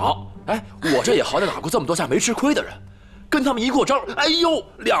都不小。哎，我这也好歹打过这么多架没吃亏的人，跟他们一过招，哎呦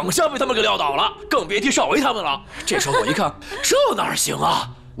，2下被他们给撂倒了，更别提邵维他们了。这时候我一看，这哪行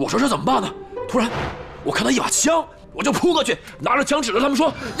啊？我说这怎么办呢？突然，我看到一把枪，我就扑过去，拿着枪指着他们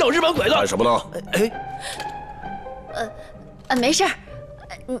说：“要日本鬼子！”干什么呢？没事儿，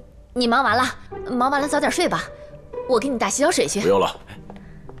你忙完了早点睡吧，我给你打洗脚水去。不用了，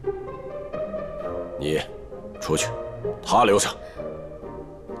你出去，他留下。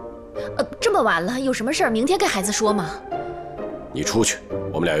这么晚了，有什么事儿明天跟孩子说嘛。你出去，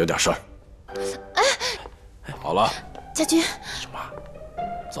我们俩有点事儿。哎，好了，家军，什么？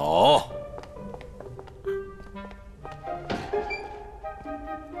走。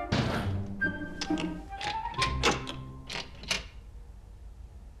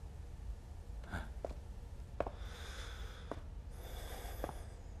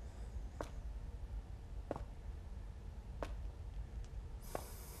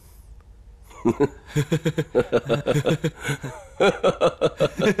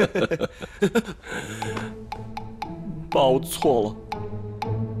爸，我错了。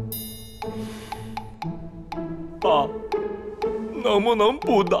爸，能不能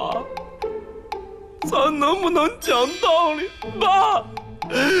不打？咱能不能讲道理？爸，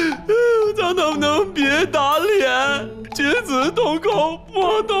咱能不能别打脸？君子动口，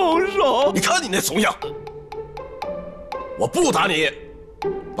莫动手。你看你那怂样！我不打你，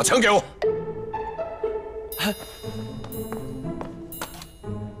把枪给我。哼，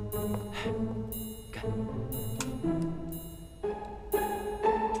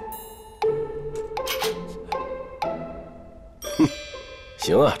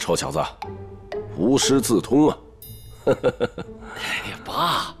行啊，臭小子，无师自通啊！哎呀，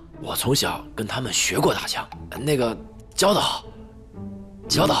爸，我从小跟他们学过打枪，那个教得好，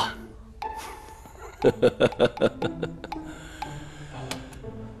教得好。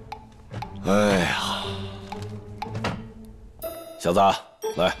哎呀，小子，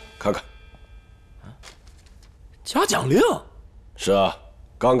来看看。嘉奖令？是啊，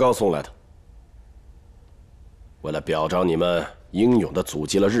刚刚送来的。为了表彰你们英勇地阻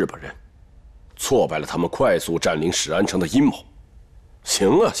击了日本人，挫败了他们快速占领史安城的阴谋。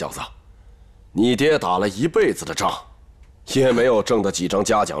行啊，小子，你爹打了一辈子的仗，也没有挣得几张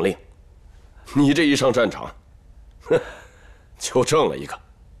嘉奖令。你这一上战场，哼，就挣了一个。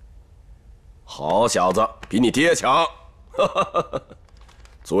好小子，比你爹强。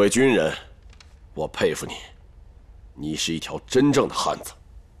作为军人，我佩服你，你是一条真正的汉子。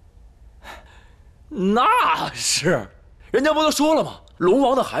那是，人家不都说了吗？龙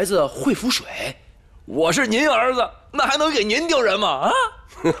王的孩子会浮水，我是您儿子，那还能给您丢人吗？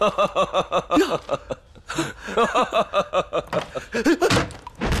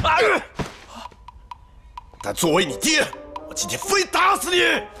啊！但作为你爹，我今天非打死你！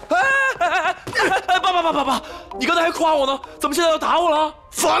爸，你刚才还夸我呢，怎么现在要打我了？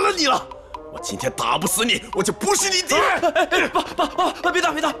烦了你了！我今天打不死你，我就不是你爹！爸，别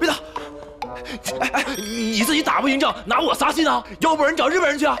打！哎，你自己打不赢仗，拿我撒气呢？要不然你找日本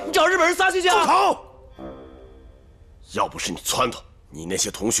人去啊！你找日本人撒气去啊！住口！要不是你撺掇，你那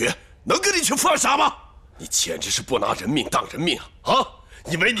些同学能跟你去犯傻吗？你简直是不拿人命当人命啊！啊！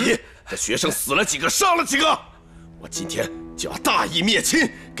因为你这学生死了几个，伤了几个，我今天就要大义灭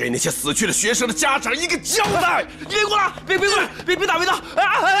亲，给那些死去的学生的家长一个交代！你别过来！别打！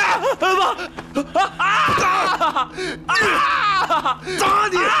打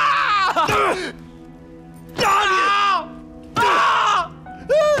你！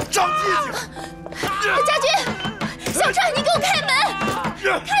长记性！家军，小川，你给我开门！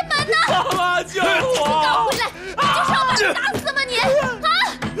开门呐！妈妈救我！刚回来你就上把我打死吗你？啊！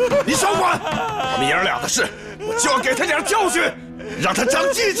你少管！我们爷儿俩的事，我就要给他点教训，让他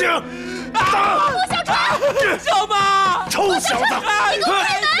长记性！穆小川，小妈，臭小子，你给我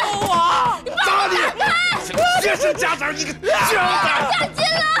开门！救我！打你！学生家长一个交代！家军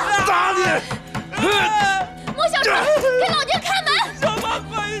了！打你！穆小川，给老爹开门！小妈，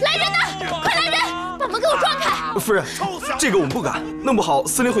来人呐！快来人，把门给我撞开！夫人，这个我们不敢，弄不好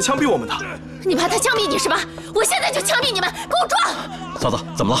司令会枪毙我们的。你怕他枪毙你是吧？我现在就枪毙你们！给我撞！嫂子，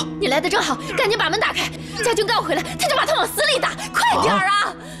怎么了？你来的正好，赶紧把门打开。家军刚回来，他就把他往死里打，快点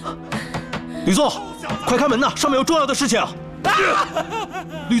啊！吕作，快开门呐！上面有重要的事情。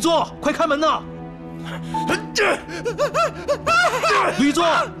吕作，快开门呐！吕作，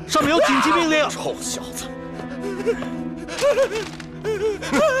上面有紧急命令！臭小子！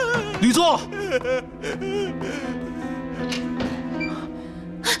吕作！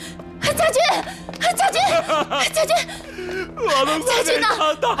家军，家军呢？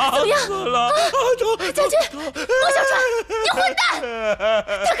怎么样？家军，穆小川，你混蛋！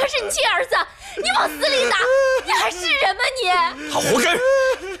他可是你亲儿子，你往死里打，你还是人吗你？他活该！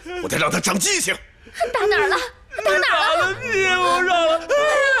我得让他长记性。打哪儿了？打哪儿了？屁股上了！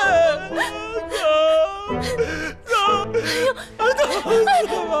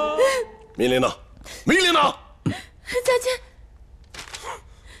命令呢？命令呢？家军。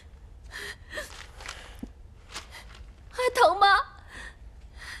还疼吗？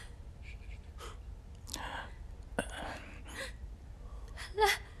来，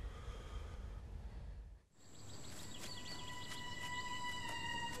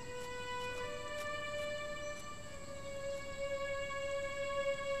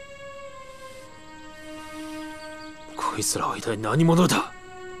こいつらは一体何者だ？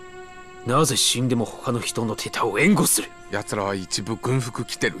なぜ死んでも他の人の手タを援護する？奴らは一部軍服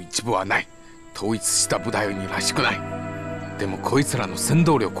着てる一部はない。統一した部隊にらしくない。でもこいつらの戦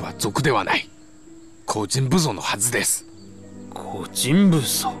闘力は賊ではない。個人武装のはずです。個人武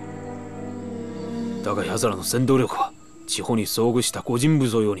装。だが奴らの戦闘力は地方に遭遇した個人武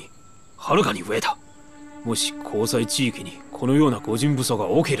装よりはるかに上だ。もし交際地域にこのような個人武装が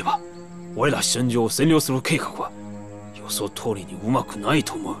多ければ、俺ら戦場を占領する計画は予想通りにうまくない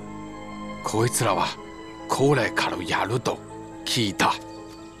と思う。こいつらは高麗からやると聞いた。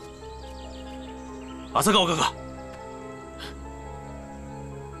浅川か。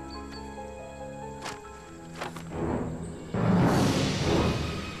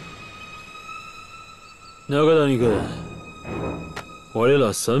中谷君、我ら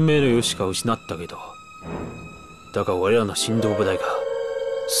3名の勇士が失ったけど、だが我らの神道部隊が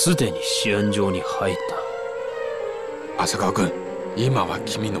すでに試案場に入った。浅川君、今は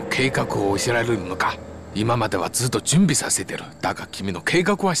君の計画を教えられるのか。今まではずっと準備させてる。だが君の計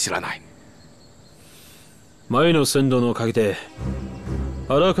画は知らない。前の戦闘のおかげで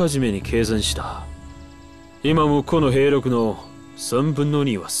あらかじめに計算した。今もこの兵力の3分の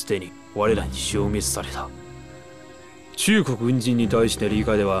2はすでに我らに消滅された。中国軍人に対して理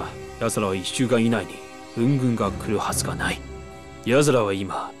解では奴らは1週間以内に運軍が来るはずがない。奴らは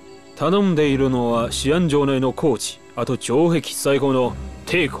今頼んでいるのは治安城内の工事、あと城壁最後の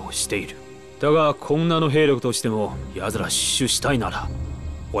抵抗をしている。だがこんなの兵力としても奴ら死守したいなら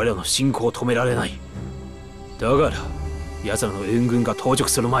我らの侵攻を止められない。だから奴らの援軍が到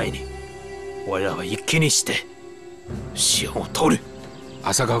着する前に我らは一気にしてシオンを取る。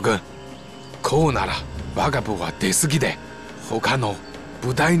浅川君、こうなら我が部は出過ぎで他の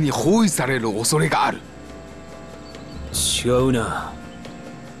部隊に包囲される恐れがある。違うな。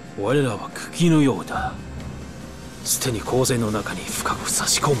我らは釘のようだ。すでに洪水の中に深く差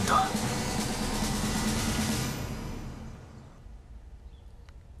し込んだ。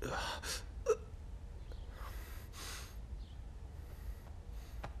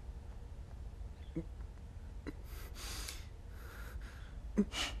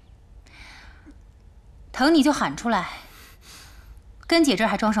疼你就喊出来，跟姐这儿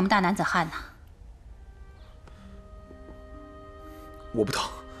还装什么大男子汉呢？我不疼，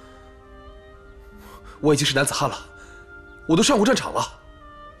我已经是男子汉了，我都上过战场了。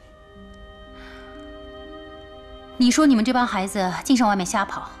你说你们这帮孩子净上外面瞎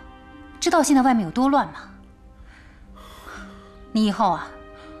跑，知道现在外面有多乱吗？你以后啊，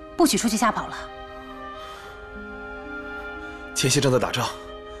不许出去瞎跑了。前线正在打仗，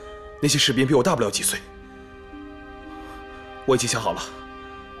那些士兵比我大不了几岁。我已经想好了，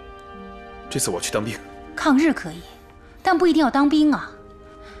这次我要去当兵。抗日可以，但不一定要当兵啊。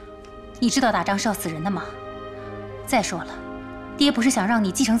你知道打仗是要死人的吗？再说了，爹不是想让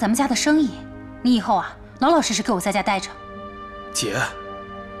你继承咱们家的生意，你以后啊，老老实实给我在家待着。姐，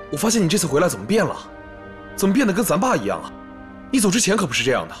我发现你这次回来怎么变了？怎么变得跟咱爸一样啊？你走之前可不是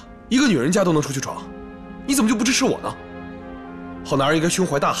这样的，一个女人家都能出去闯，你怎么就不支持我呢？好男人应该胸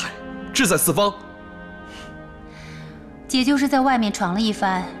怀大海，志在四方。姐就是在外面闯了一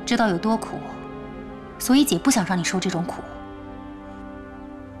番，知道有多苦，所以姐不想让你受这种苦。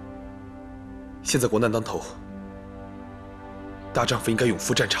现在国难当头，大丈夫应该勇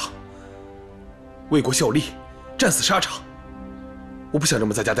赴战场，为国效力，战死沙场。我不想这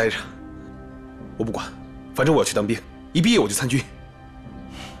么在家待着，我不管，反正我要去当兵，一毕业我就参军。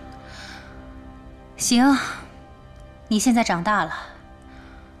行，你现在长大了，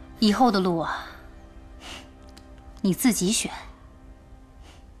以后的路啊，你自己选。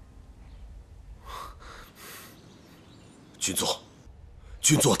军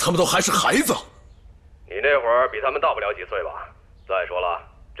座，他们都还是孩子。你那会儿比他们大不了几岁吧？再说了，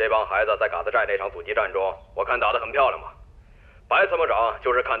这帮孩子在嘎子寨那场阻击战中，我看打得很漂亮嘛。白参谋长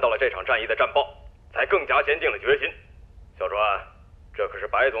就是看到了这场战役的战报，才更加坚定了决心。小川，这可是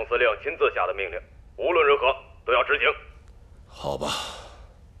白总司令亲自下的命令，无论如何都要执行。好吧。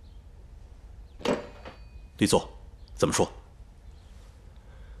李座，怎么说？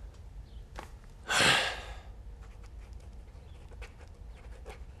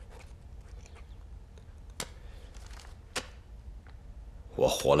我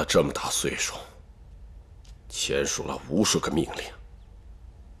活了这么大岁数，签署了无数个命令，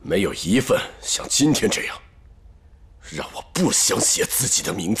没有一份像今天这样，让我不想写自己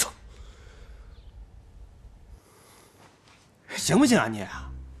的名字。行不行啊你？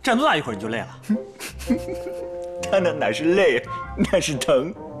站多大一会儿你就累了？他那哪是累，那是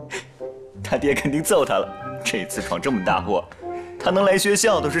疼。他爹肯定揍他了。这次闯这么大祸，他能来学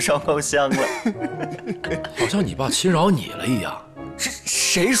校都是烧高香了。好像你爸侵扰你了一样。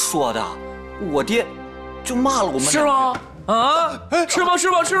谁说的？我爹就骂了我们。是吗？啊？是吗？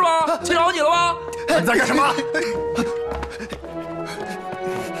是吗？是吗？侵扰你了吗？你在干什么？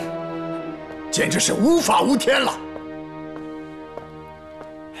简直是无法无天了！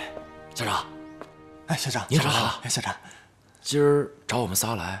校长，哎，校长，你怎么来了？哎，校长，今儿找我们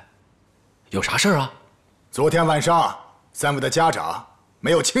仨来，有啥事儿啊？昨天晚上，三位的家长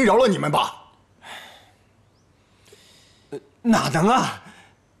没有侵扰了你们吧？哪能啊！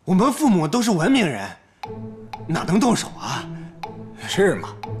我们父母都是文明人，哪能动手啊？是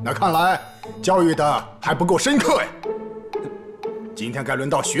吗？那看来教育的还不够深刻呀。今天该轮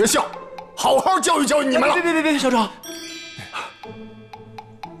到学校好好教育教育你们了。别，校长，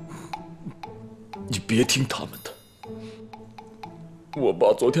你别听他们的。我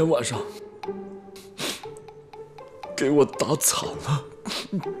爸昨天晚上给我打惨了，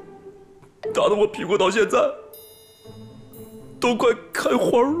打得我屁股到现在都快开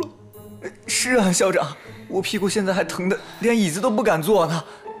花了。是啊，校长，我屁股现在还疼得连椅子都不敢坐呢。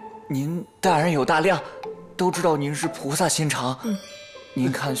您大人有大量，都知道您是菩萨心肠。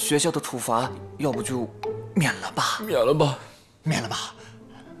您看学校的处罚，要不就免了吧？免了吧，免了吧。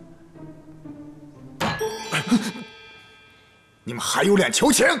你们还有脸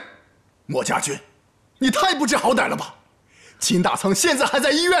求情？莫家军，你太不知好歹了吧！秦大仓现在还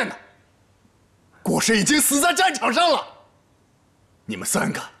在医院呢，国师已经死在战场上了。你们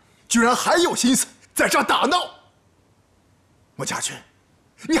3个居然还有心思在这儿打闹！莫家军，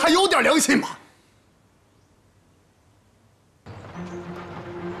你还有点良心吗？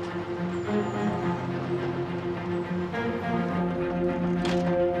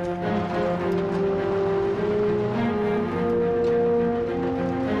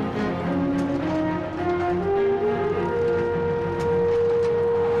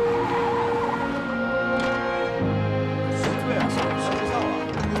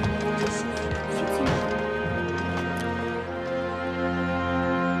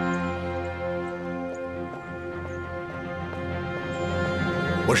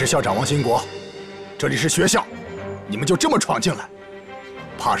我是校长王兴国，这里是学校，你们就这么闯进来，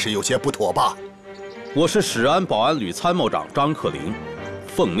怕是有些不妥吧？我是史安保安旅参谋长张克林，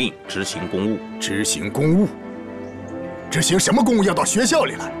奉命执行公务。执行公务？执行什么公务要到学校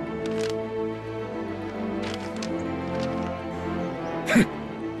里来？哼！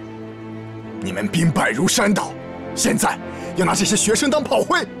你们兵败如山倒，现在要拿这些学生当炮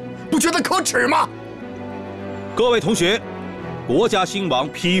灰，不觉得可耻吗？各位同学，国家兴亡，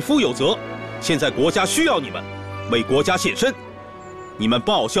匹夫有责。现在国家需要你们，为国家献身。你们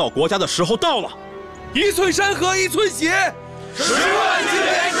报效国家的时候到了。一寸山河一寸血，10万青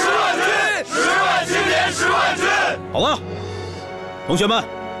年10万军，10万青年10万军。好了，同学们，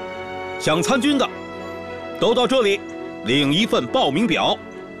想参军的都到这里领一份报名表，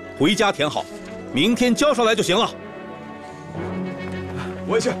回家填好，明天交上来就行了。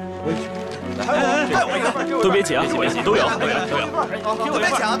我也去，我也去。还我一个，都别急啊，别急，都有，都别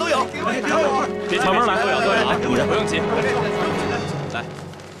抢，都有，别抢，慢慢来，都有啊，不用急。来，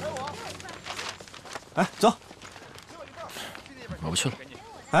哎，走。我不去了。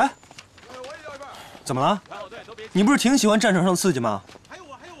哎，怎么了？你不是挺喜欢战场上刺激吗？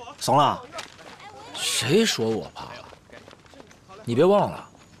怂了？谁说我怕了？你别忘了，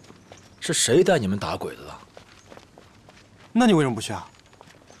是谁带你们打鬼子的？那你为什么不去啊？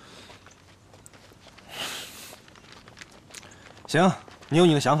行，你有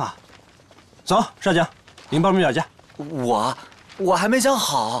你的想法。走，少将，领报名表去。我还没想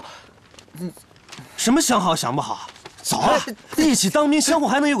好。什么想好想不好？走啊！一起当兵，相互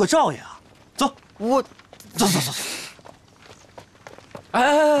还能有个照应啊！走，走。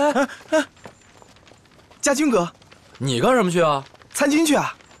哎，家军哥，你干什么去啊？参军去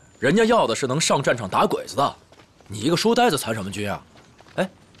啊！人家要的是能上战场打鬼子的，你一个书呆子参什么军啊？哎，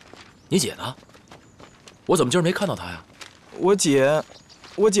你姐呢？我怎么今儿没看到她呀？我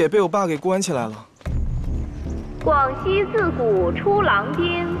姐被我爸给关起来了。广西自古出郎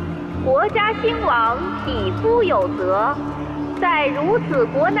兵，国家兴亡，匹夫有责。在如此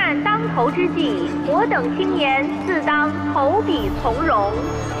国难当头之际，我等青年自当投笔从戎。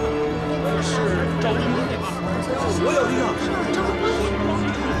我有一个。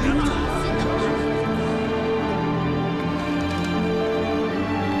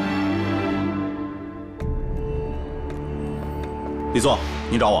李座，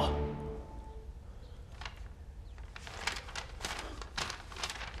您找我。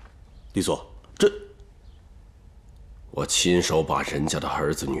李座，这我亲手把人家的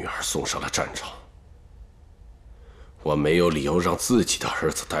儿子女儿送上了战场，我没有理由让自己的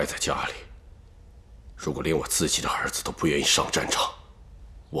儿子待在家里。如果连我自己的儿子都不愿意上战场，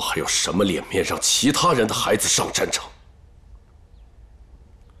我还有什么脸面让其他人的孩子上战场？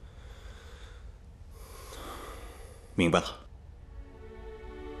明白了。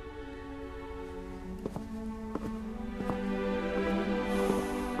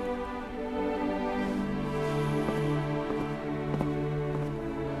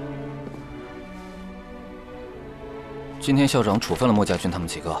今天校长处分了莫家军他们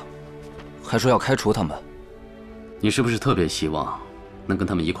几个，还说要开除他们。你是不是特别希望能跟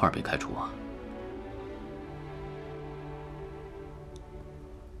他们一块儿被开除啊？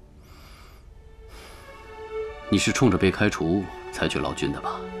你是冲着被开除才去劳军的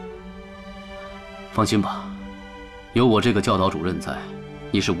吧？放心吧，有我这个教导主任在，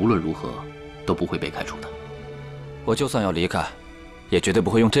你是无论如何都不会被开除的。我就算要离开，也绝对不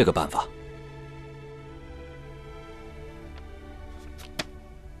会用这个办法。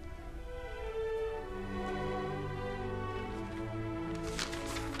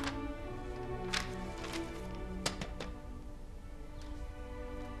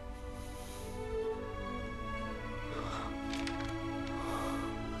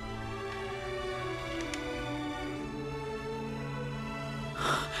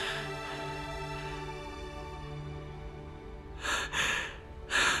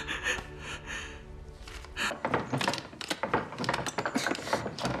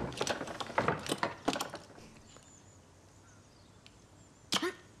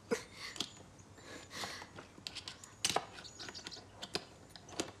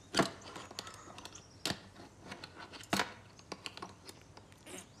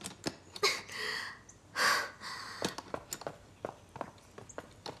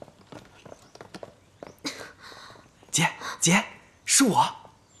姐，是我。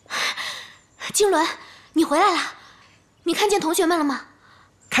经纶，你回来了，你看见同学们了吗？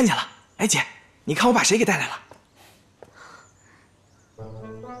看见了。哎，姐，你看我把谁给带来了？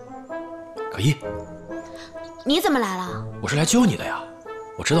可依，你怎么来了？我是来救你的呀！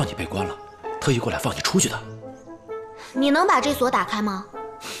我知道你被关了，特意过来放你出去的。你能把这锁打开吗？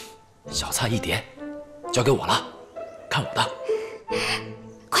小菜一碟，交给我了，看我的。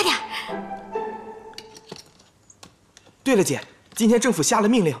快点！对了，姐，今天政府下了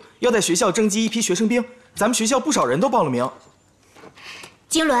命令，要在学校征集一批学生兵，咱们学校不少人都报了名。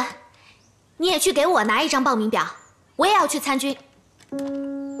经纶，你也去给我拿一张报名表，我也要去参军。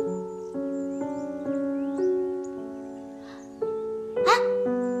哎，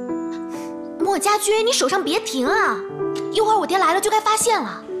莫家军，你手上别停啊！一会儿我爹来了就该发现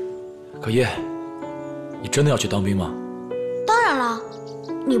了。可依，你真的要去当兵吗？当然了，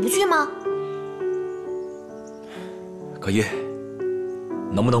你不去吗？可依，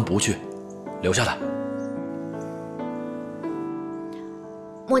能不能不去，留下来？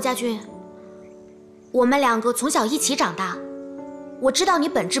莫家军，我们两个从小一起长大，我知道你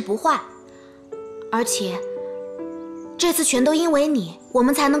本质不坏，而且这次全都因为你，我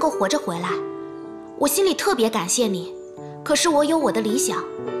们才能够活着回来。我心里特别感谢你，可是我有我的理想，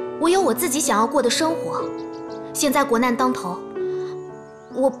我有我自己想要过的生活。现在国难当头，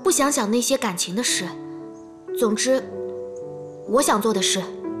我不想想那些感情的事。总之，我想做的事，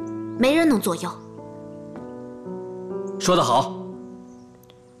没人能左右。说得好。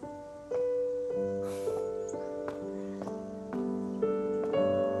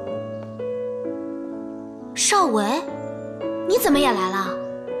少伟，你怎么也来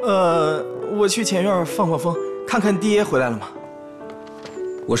了？我去前院放放风，看看爹回来了吗？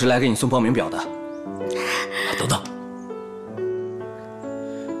我是来给你送报名表的。等等，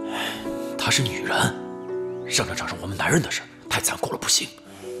她是女人，上战场是我们男人的事，太残酷了，不行，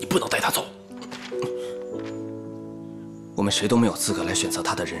你不能带她走。我们谁都没有资格来选择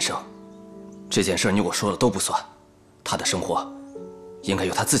她的人生，这件事你我说了都不算，她的生活应该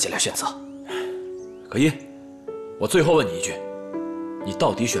由她自己来选择。可依，我最后问你一句，你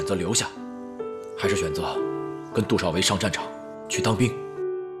到底选择留下，还是选择跟杜少维上战场去当兵？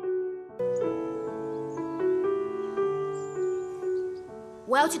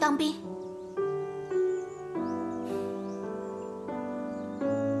我要去当兵。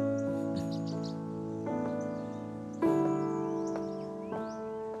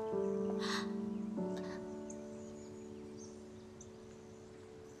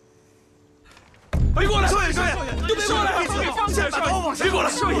别过来！少爷，都别过来！放下，把刀放下！别过来！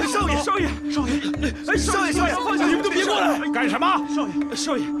少爷，放下！你们都别过来！干什么？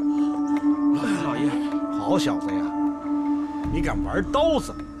少爷，老爷，好小子呀，你敢玩刀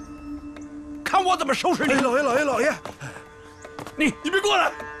子？看我怎么收拾你！老爷，你别过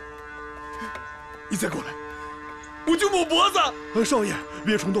来！你再过来，我就抹脖子！少爷，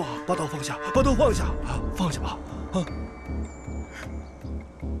别冲动啊，把刀放下，放下吧，啊！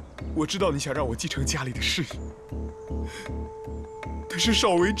我知道你想让我继承家里的事业，但是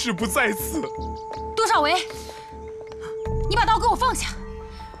少维志不在此。杜少维，你把刀给我放下！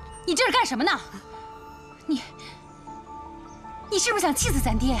你这是干什么呢？你是不是想气死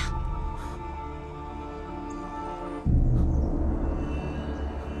咱爹呀？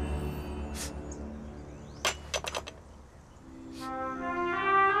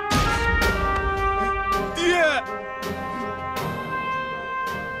爹，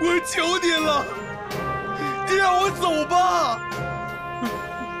我求你了，你让我走吧。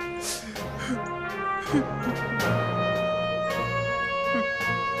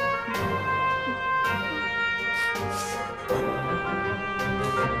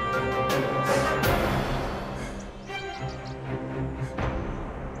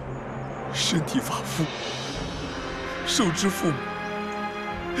身体发肤，受之父母。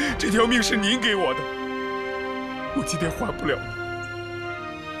这条命是您给我的，我今天还不了您。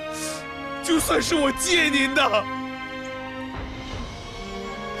就算是我借您的，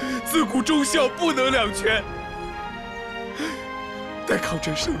自古忠孝不能两全。待抗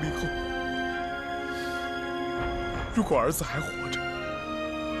战胜利后，如果儿子还活着，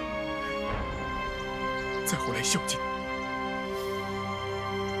再回来孝敬。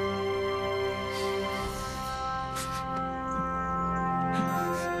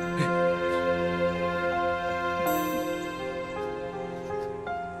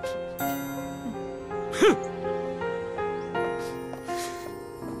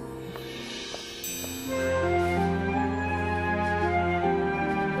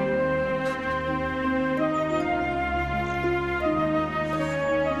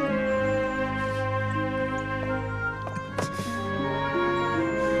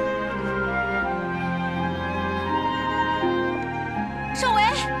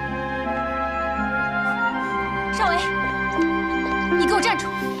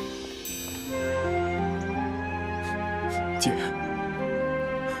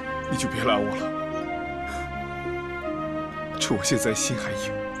你就别拦我了。趁我现在心还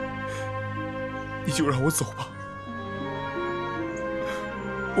硬，你就让我走吧。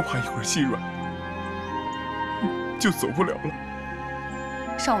我怕一会儿心软，就走不了了。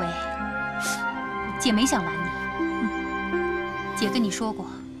少伟，姐没想拦你。姐跟你说过，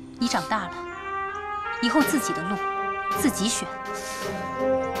你长大了，以后自己的路自己选。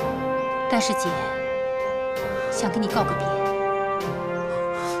但是姐想跟你告个别。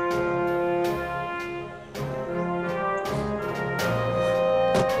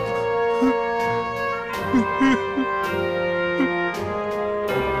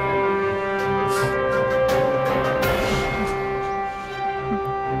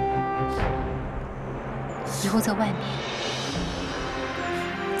以后在外面，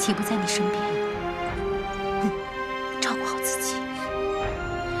姐不在你身边，照顾好自己。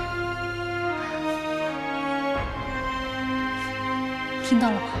听到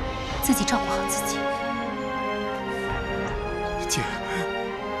了吗？自己照顾好自己。姐，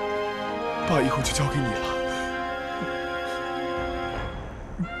爸以后就交给你了，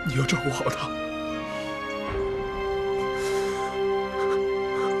你要照顾好他。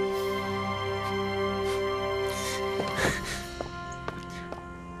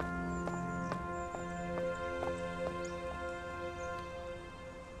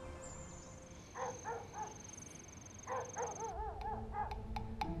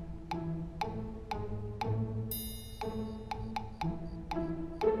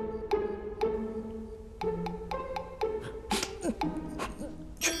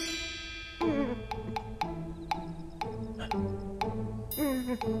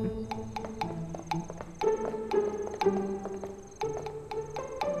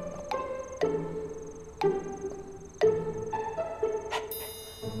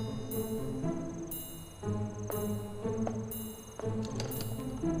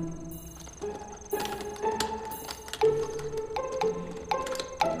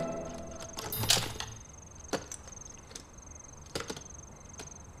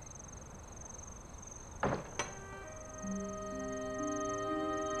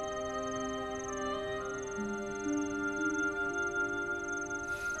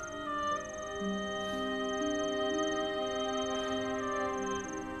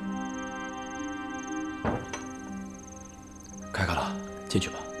开开了，进去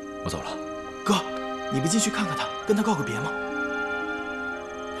吧，我走了。哥，你不进去看看他，跟他告个别吗？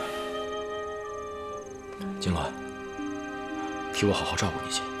金銮，替我好好照顾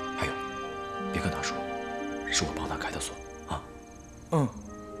你姐，还有，别跟他说，是我帮他开的锁啊。嗯。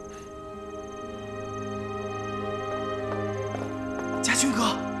家军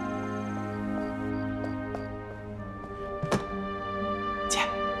哥，姐，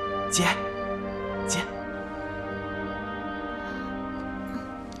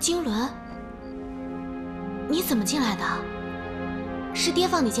金轮，你怎么进来的？是爹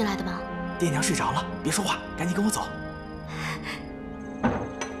放你进来的吗？爹娘睡着了，别说话，赶紧跟我走。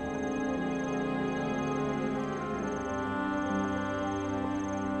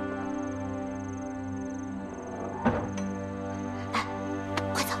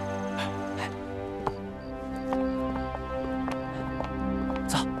快走。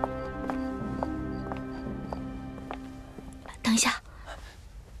走。等一下。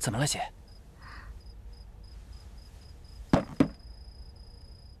怎么了，姐？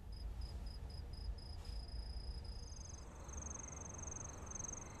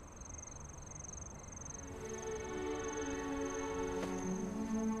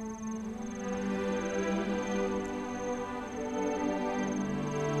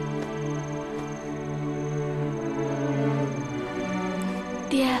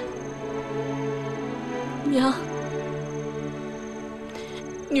爹，娘，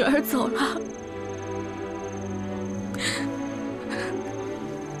女儿走了。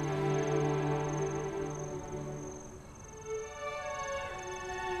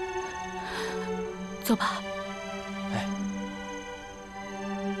走吧。哎。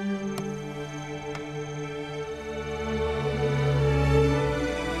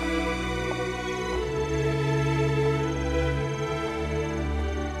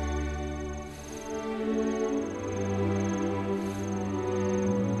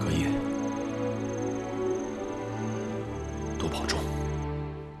可以。多保重。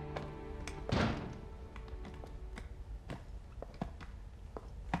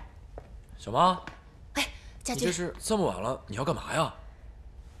小妈。家军，你这是这么晚了，你要干嘛呀？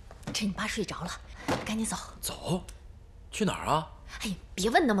趁你爸睡着了，赶紧走。走？去哪儿啊？哎呀，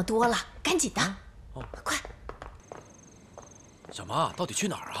别问那么多了，赶紧的。哦，快！小妈，到底去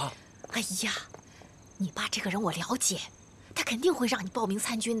哪儿啊？哎呀，你爸这个人我了解，他他肯定会让你报名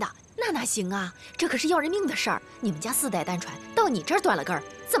参军的。那哪行啊？这可是要人命的事儿。你们家4代单传，到你这儿断了根儿，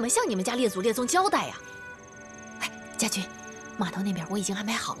怎么向你们家列祖列宗交代呀？哎，家军，码头那边我已经安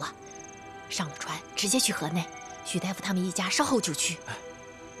排好了，上了船直接去河内。许大夫他们一家稍后就去。哎，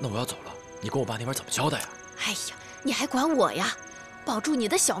那我要走了，你跟我爸那边怎么交代呀？哎呀，你还管我呀？保住你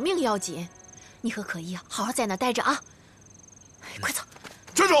的小命要紧。你和可依啊，好好在那待着啊。快走！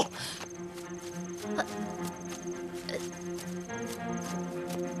站住！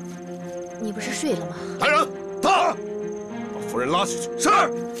你不是睡了吗？来人，打！把夫人拉下去。是。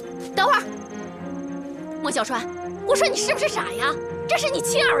等会儿，莫小川，我说你是不是傻呀？这是你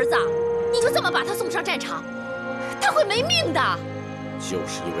亲儿子，你就这么把他送上战场，他会没命的。就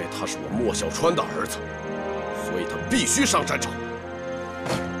是因为他是我莫小川的儿子，所以他必须上战场。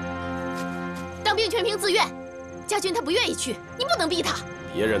当兵全凭自愿，家军他不愿意去，你不能逼他。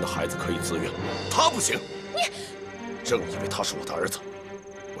别人的孩子可以自愿，他不行。你，正因为他是我的儿子，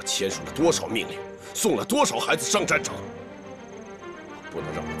我签署了多少命令，送了多少孩子上战场。我不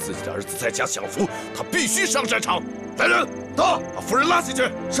能让我自己的儿子在家享福，他必须上战场。来人，打！把夫人拉下去。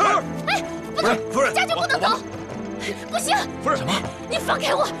是。哎，不能，夫人，家军不能走。不行，夫人，什么？你放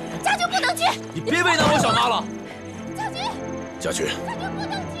开我，家军不能去。你别为难我小妈了。家军，家军，家军不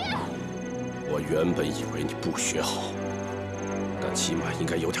能去。我原本以为你不学好，但起码应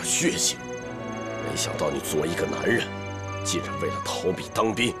该有点血性。没想到你作为一个男人，竟然为了逃避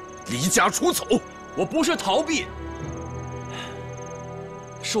当兵，离家出走。我不是逃避，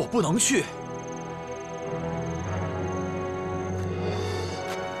是我不能去。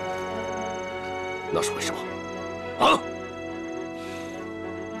那是为什么？啊！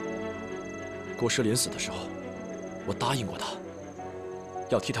国师临死的时候，我答应过他，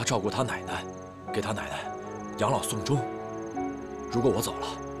要替他照顾他奶奶，给他奶奶养老送终。如果我走了，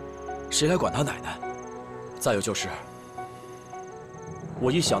谁来管他奶奶？再有就是，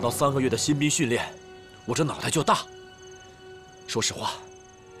我一想到3个月的新兵训练，我这脑袋就大。说实话，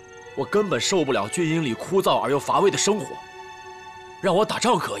我根本受不了军营里枯燥而又乏味的生活。让我打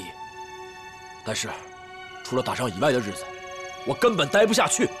仗可以，但是除了打仗以外的日子，我根本待不下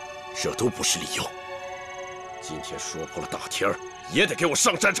去。这都不是理由。今天说破了大天儿，也得给我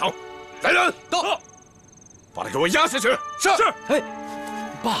上战场。来人，到！把他给我押下去。是。哎，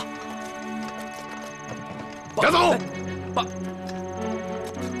爸，押走。爸。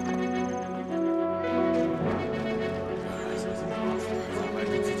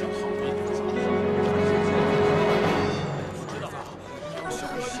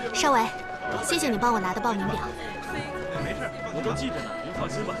少伟，谢谢你帮我拿的报名表。没事，我都记着呢，您放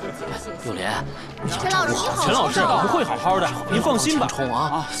心吧。六莲，你要陈老师，你好，陈老师，我们会好好的，您放心吧。冲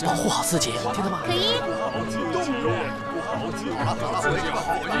啊，保护好自己，听到吗？可依，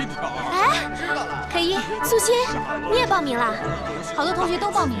哎，可依，素心，你也报名了？好多同学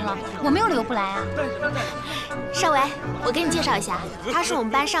都报名了，我没有理由不来啊。少伟，我给你介绍一下，她是我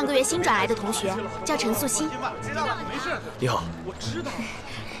们班上个月新转来的同学，叫陈素心。你好。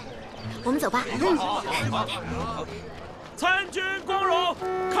我们走吧。参军光荣，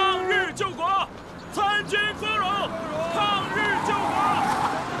抗日救国！参军光荣，抗日救国！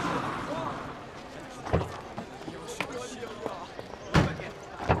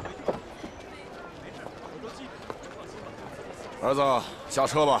儿子，下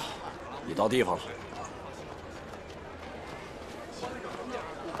车吧，你到地方了。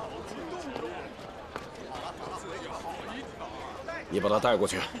你把他带过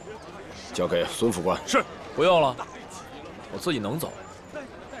去，交给孙副官。是，不用了，我自己能走。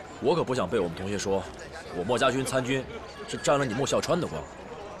我可不想被我们同学说，我莫家军参军是沾了你莫小川的光。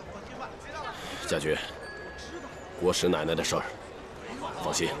家军，国师奶奶的事儿，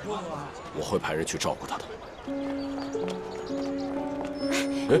放心，我会派人去照顾她的。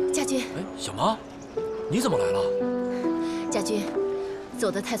家军，哎，小妈，你怎么来了？家军，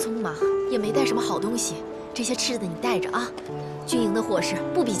走得太匆忙，也没带什么好东西。这些吃的你带着啊。军营的伙食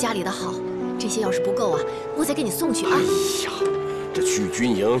不比家里的好，这些要是不够啊，我再给你送去啊。哎呀，这去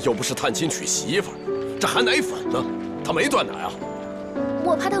军营又不是探亲娶媳妇儿，这含奶粉呢，他没断奶啊。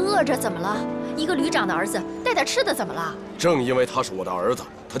我怕他饿着，怎么了？一个旅长的儿子带点吃的怎么了？正因为他是我的儿子，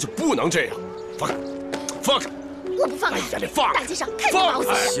他就不能这样。放开，放开！我不放开！哎呀，你放开！大街上看见毛子！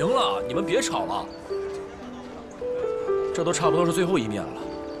行了，你们别吵了，这都差不多是最后一面了，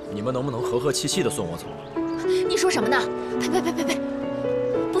你们能不能和和气气的送我走？你说什么呢？呸！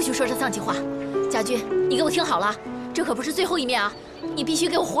不许说这丧气话！家军，你给我听好了，这可不是最后一面啊！你必须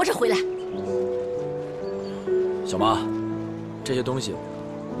给我活着回来。小妈，这些东西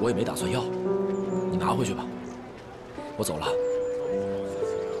我也没打算要，你拿回去吧。我走了，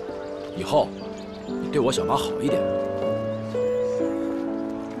以后你对我小妈好一点。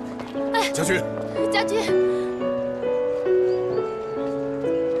家军，家军，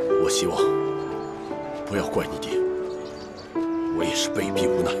我希望不要怪你爹，我也是被逼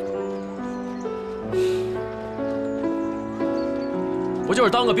无奈。不就是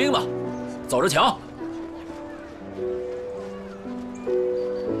当个兵的，走着瞧。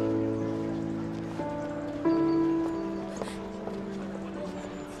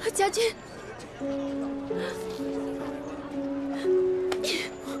家军。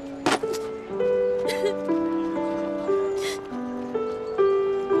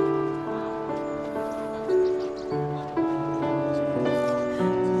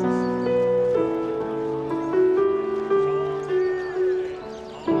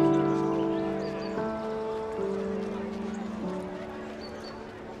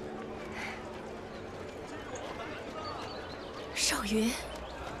 少云，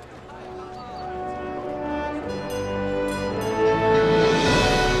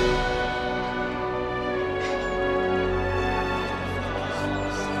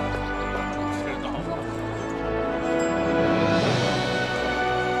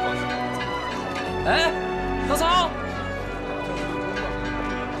哎，曹操！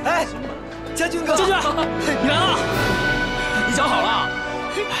哎，家军哥，家军，你来了！你想好了？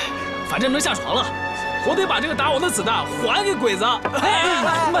反正能下床了。 我得把这个打我的子弹还给鬼子！慢！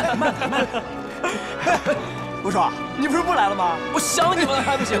我说，你不是不来了吗？我想你们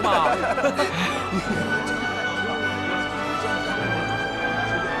还不行吗？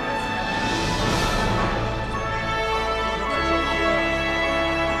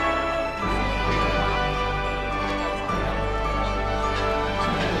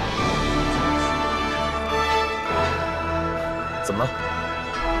怎么了？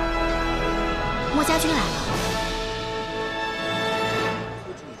 莫家军来了。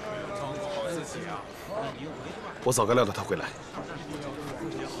我早该料到他会来。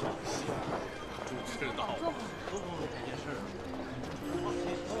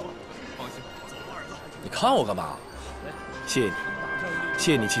你看我干嘛？谢谢你，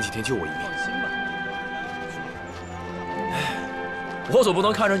谢谢你前几天救我一命。我总不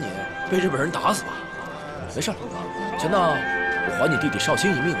能看着你被日本人打死吧？没事，钱呢？我还你弟弟绍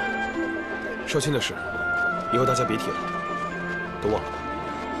兴一命啊！ 少卿的事，以后大家别提了，都忘了吧。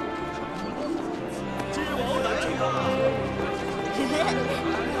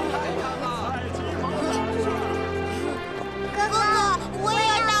哥哥，我也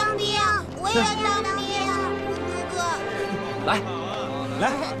要当兵，我也要当兵。哥哥，来，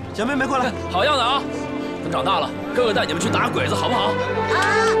小妹妹过来，好样的啊！等长大了，哥哥带你们去打鬼子，好不好？啊，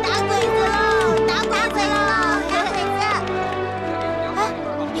打鬼子了，打鬼子了，打鬼子！哎，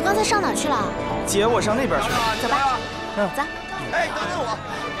你刚才上哪儿去了？ 姐，我上那边去了。走吧，走。哎，等等我！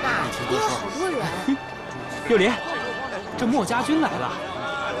因为好多人。幼莲，这莫家军来了，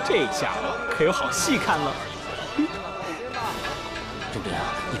这下可有好戏看了。幼莲，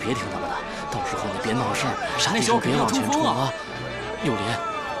你别听他们的，到时候你别闹事儿，啥时候别往前冲啊！幼莲，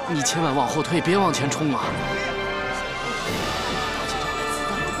你千万往后退，别往前冲啊！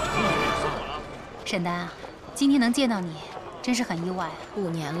沈丹啊，今天能见到你，真是很意外啊。 5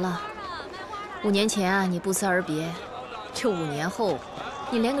年了，5年前啊，你不辞而别，这5年后，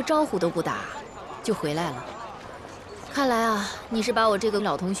你连个招呼都不打，就回来了。看来啊，你是把我这个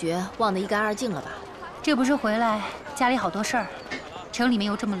老同学忘得一干二净了吧？这不是回来，家里好多事儿，城里面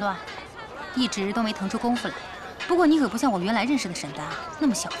又这么乱，一直都没腾出功夫来。不过你可不像我原来认识的沈丹那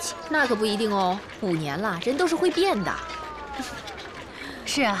么小气。那可不一定哦，5年了，人都是会变的。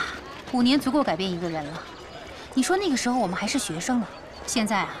是啊，5年足够改变一个人了。你说那个时候我们还是学生呢。 现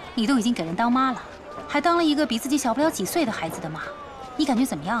在啊，你都已经给人当妈了，还当了一个比自己小不了几岁的孩子的妈，你感觉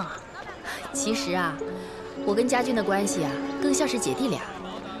怎么样啊？其实啊，我跟家军的关系啊，更像是姐弟俩。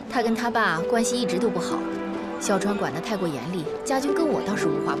他跟他爸关系一直都不好，孝川管得太过严厉，家军跟我倒是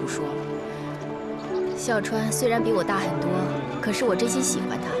无话不说。孝川虽然比我大很多，可是我真心喜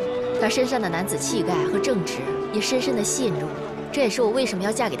欢他，他身上的男子气概和正直也深深地吸引着我，这也是我为什么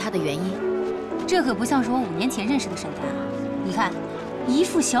要嫁给他的原因。这可不像是我5年前认识的沈丹啊！你看。 一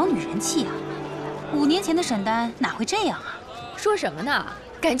副小女人气啊！5年前的沈丹哪会这样啊？说什么呢？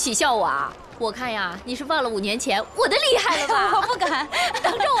敢取笑我啊？我看呀，你是忘了5年前我的厉害了吧？我不敢，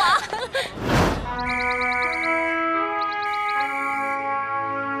等着我啊！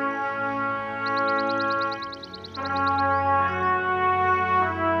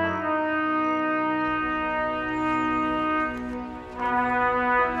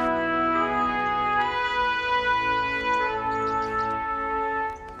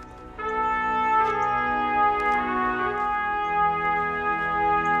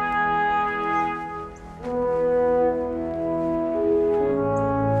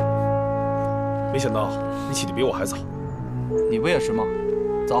想到你起得比我还早。你不也是吗？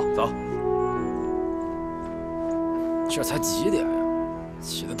走走。这才几点呀？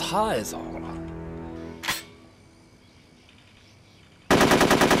起得太早了。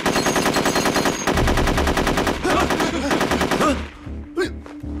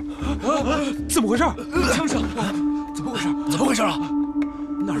 怎么回事？枪声！怎么回事？怎么回事啊？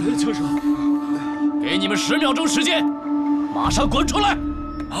哪来的枪声？给你们10秒钟时间，马上滚出来！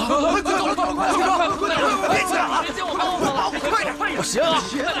啊！快走了，快了，快了！别起来了！别接我帮我！快点，快点！我鞋呢？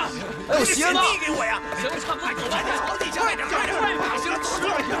哎，我鞋呢？递给我呀！行了，差不多，走吧，朝底下，快点，快点！行了，走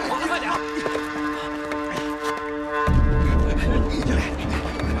了，快点！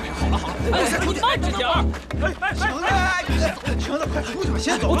好了好了，哎，你慢着点儿！停了，快出去吧，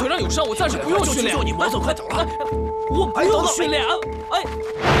先走。我腿上有伤，我暂时不用训练。就你魔走，快走了！我不用训练。哎。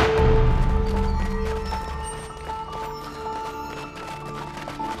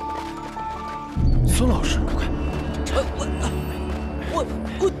 孙老师，快！我，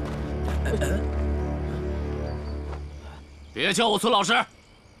别叫我孙老师，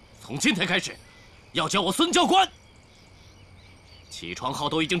从今天开始，要叫我孙教官。起床号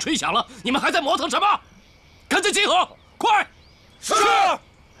都已经吹响了，你们还在磨蹭什么？赶紧集合，快！是。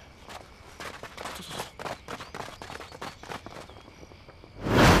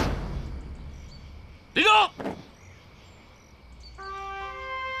立正。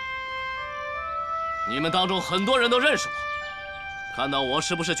 你们当中很多人都认识我，看到我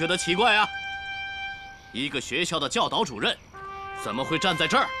是不是觉得奇怪啊？一个学校的教导主任，怎么会站在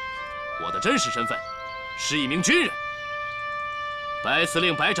这儿？我的真实身份是一名军人。白司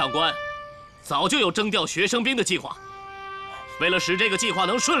令、白长官早就有征调学生兵的计划，为了使这个计划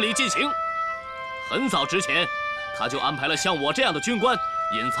能顺利进行，很早之前他就安排了像我这样的军官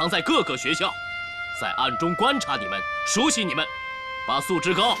隐藏在各个学校，在暗中观察你们，熟悉你们。 把素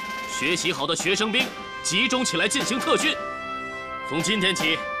质高、学习好的学生兵集中起来进行特训。从今天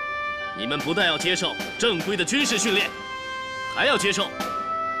起，你们不但要接受正规的军事训练，还要接受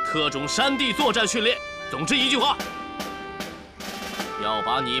特种山地作战训练。总之一句话，要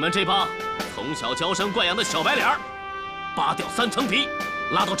把你们这帮从小娇生惯养的小白脸儿，扒掉3层皮，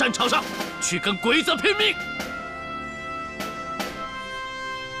拉到战场上去跟鬼子拼命。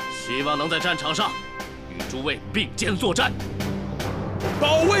希望能在战场上与诸位并肩作战。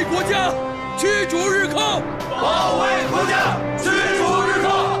 保卫国家，驱逐日寇！保卫国家，驱逐日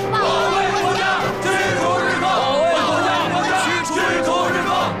寇！保卫国家，驱逐日寇！保卫国家，驱逐日寇！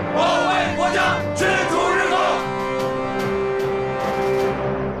保卫国家，驱逐日寇！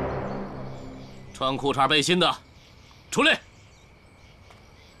穿裤衩背心的，出列！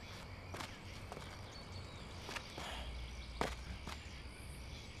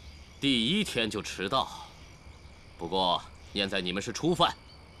第1天就迟到，不过。 念在你们是初犯，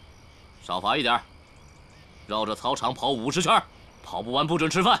少罚一点，绕着操场跑50圈，跑不完不准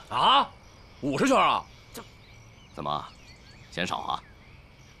吃饭啊！50圈啊？这怎么嫌少啊？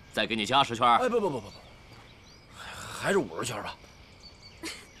再给你加10圈。哎，不，还是50圈吧。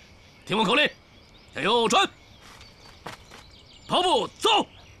听我口令，向右转，跑步走，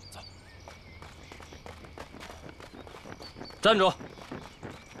走，站住！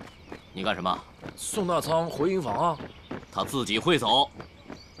你干什么？送大仓回营房啊。 他自己会走，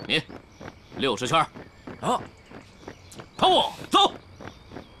你60圈啊！跑步走，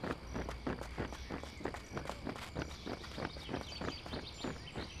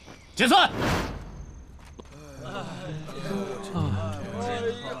解散。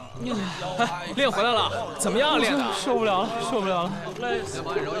哎，练回来了，怎么样？练的？受不了了，受不了了，累死！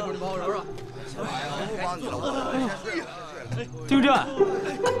帮你揉一会儿，你帮我揉揉。丁震，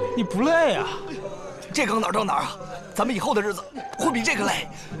你不累啊？ 这刚哪儿到哪儿啊！咱们以后的日子会比这个累，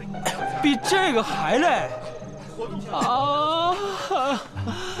比这个还累啊！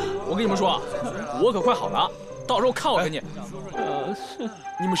我跟你们说，我可快好了，到时候看我给你。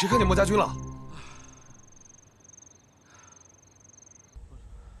你们谁看见莫家军了？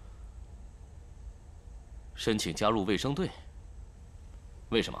申请加入卫生队。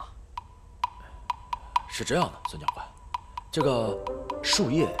为什么？是这样的，孙教官，这个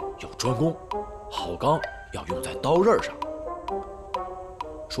术业有专攻。 好钢要用在刀刃上。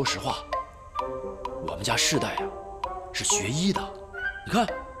说实话，我们家世代呀是学医的，你看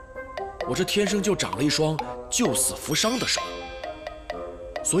我这天生就长了一双救死扶伤的手，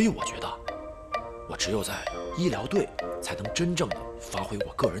所以我觉得我只有在医疗队才能真正的发挥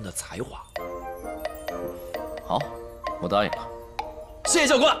我个人的才华。好，我答应了。谢谢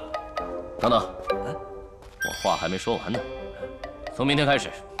教官。等等，我话还没说完呢。从明天开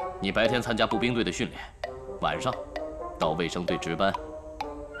始。 你白天参加步兵队的训练，晚上到卫生队值班。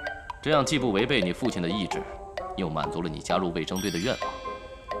这样既不违背你父亲的意志，又满足了你加入卫生队的愿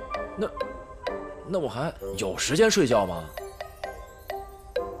望。那我还有时间睡觉吗？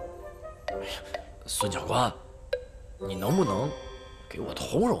孙教官，你能不能给我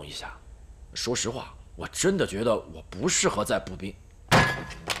通融一下？说实话，我真的觉得我不适合在步兵。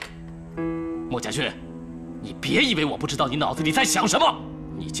莫家俊，你别以为我不知道你脑子里在想什么。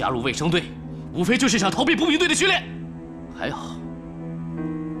你加入卫生队，无非就是想逃避步兵队的训练。还有，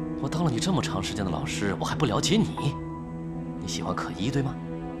我当了你这么长时间的老师，我还不了解你。你喜欢可依，对吗？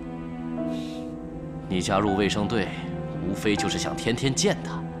你加入卫生队，无非就是想天天见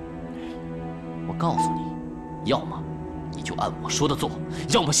他。我告诉你，要么你就按我说的做，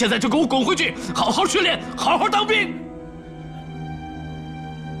要么现在就给我滚回去，好好训练，好好当兵。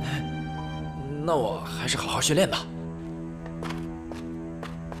那我还是好好训练吧。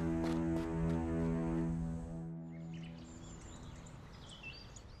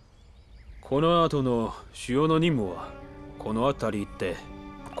この後の主要の任務はこの辺り行って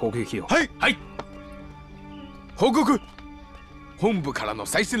攻撃を。はいはい。報告。本部からの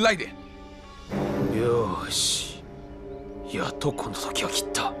最新来電。よーし、やっとこの時は切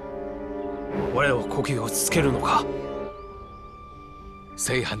った。我らは攻撃を続けるのか。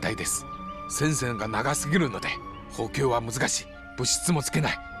正反対です。戦線が長すぎるので補給は難しい。物質もつけ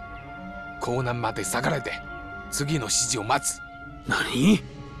ない。港南まで下がられて次の指示を待つ。何？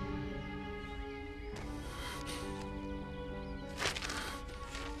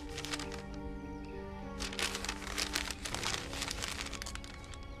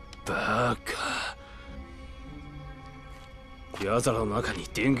バカ。矢皿の中に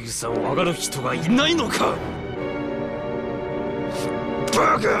電撃さんを上がる人がいないのか。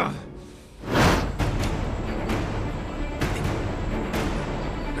バカ。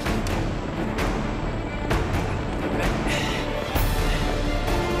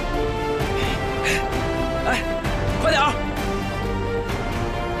哎，快点儿！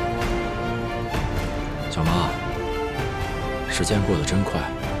小妈，时间过得真快。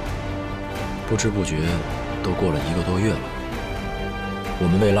不知不觉都过了1个多月了，我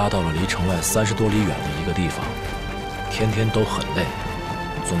们被拉到了离城外30多里远的一个地方，天天都很累，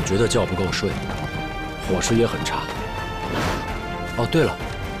总觉得觉不够睡，伙食也很差。哦，对了，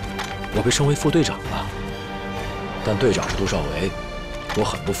我被升为副队长了，但队长是杜少维，我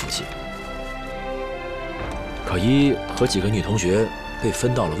很不服气。可依和几个女同学被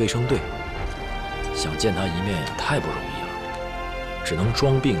分到了卫生队，想见她一面也太不容易了，只能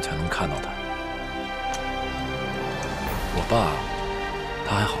装病才能看到她。我爸，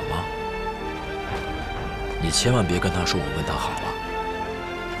他还好吗？你千万别跟他说我问他好了。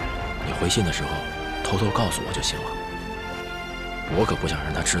你回信的时候偷偷告诉我就行了。我可不想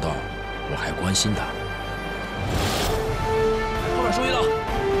让他知道我还关心他。后面注意了。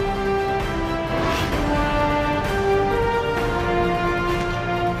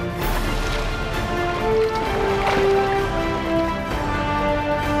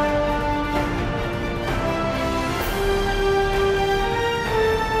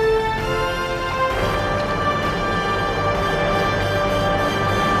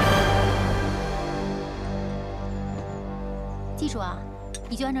记住啊，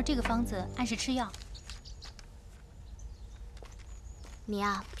你就按照这个方子按时吃药。你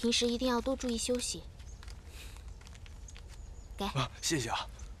啊，平时一定要多注意休息。给啊，谢谢啊。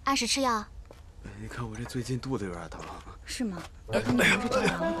按时吃药。你看我这最近肚子有点疼。是吗？我看你可能是着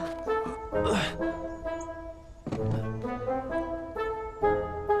凉了吧。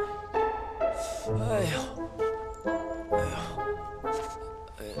哎呀，哎呀，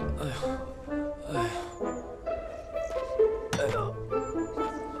哎呀，哎呀，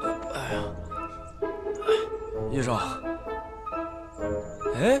哎呀。医生，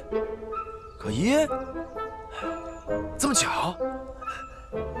哎，可依，这么巧，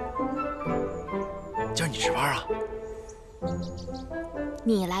今儿你值班啊？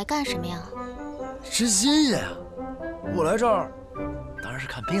你来干什么呀？真新鲜啊！我来这儿当然是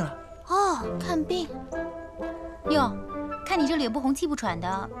看病了。哦，看病。哟，看你这脸不红气不喘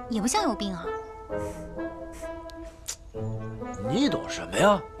的，也不像有病啊。你懂什么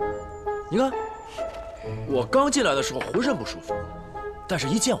呀？你看。我刚进来的时候浑身不舒服，但是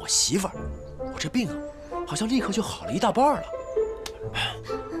一见我媳妇儿，我这病啊，好像立刻就好了一大半了。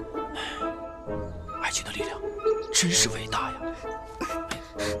爱情的力量真是伟大呀！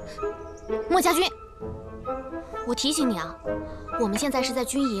莫家军，我提醒你啊，我们现在是在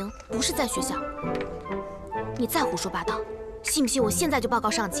军营，不是在学校。你再胡说八道，信不信我现在就报告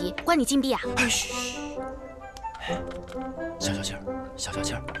上级，关你禁闭啊？嘘，消消气儿，消消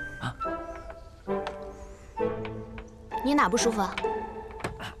气儿啊！你哪不舒服啊？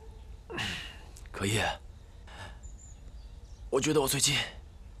可叶，我觉得我最近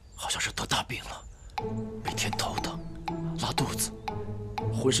好像是得大病了，每天头疼、拉肚子，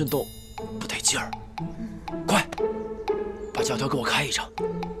浑身都不得劲儿。快，把胶条给我开一张，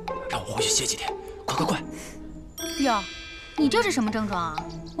让我回去歇几天。快！哟，你这是什么症状啊？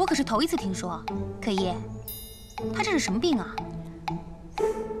我可是头一次听说。可叶，他这是什么病啊？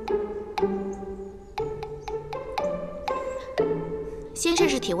先试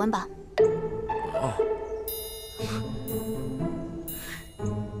试体温吧。哦。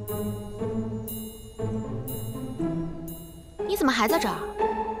你怎么还在这儿？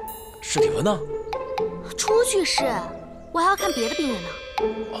试体温呢？出去试，我还要看别的病人呢。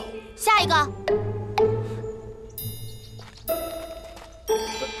哦。下一个。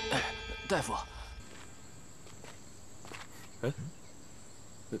大夫。哎，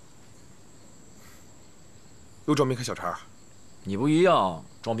又装病看小茬。你不一样，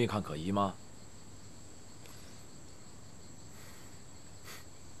装病看可疑吗？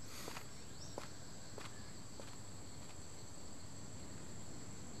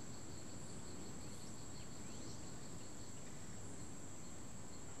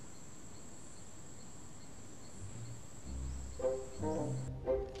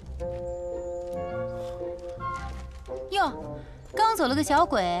哟，刚走了个小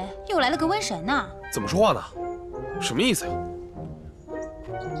鬼，又来了个瘟神呐！怎么说话呢？什么意思呀？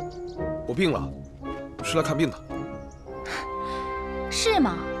我病了，是来看病的。是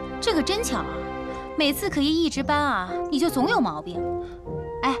吗？这可真巧啊！每次可一值班啊，你就总有毛病。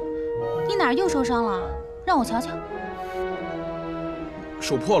哎，你哪儿又受伤了？让我瞧瞧。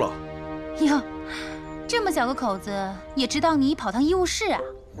手破了。哟，这么小个口子，也值当你跑趟医务室啊？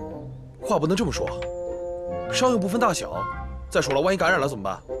话不能这么说，伤又不分大小。再说了，万一感染了怎么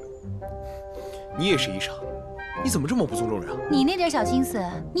办？你也是医生，你怎么这么不尊重人啊？你那点小心思，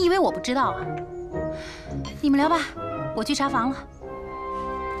你以为我不知道啊？你们聊吧，我去查房了。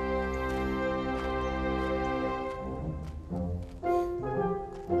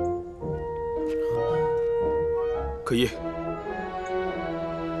可以。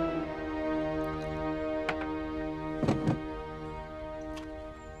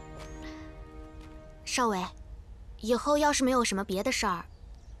少伟，以后要是没有什么别的事儿，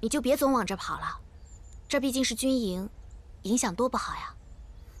你就别总往这跑了。这毕竟是军营，影响多不好呀。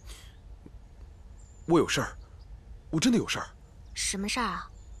我有事儿，我真的有事儿。什么事儿啊？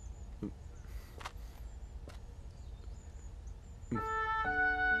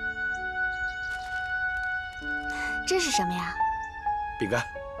这是什么呀？饼干。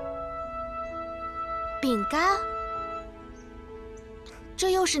饼干？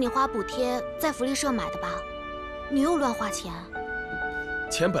这又是你花补贴在福利社买的吧？你又乱花钱。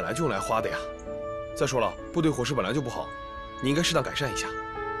钱本来就用来花的呀。再说了，部队伙食本来就不好，你应该适当改善一下。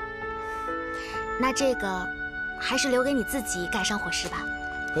那这个还是留给你自己改善伙食吧。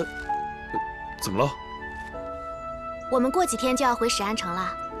怎么了？我们过几天就要回史安城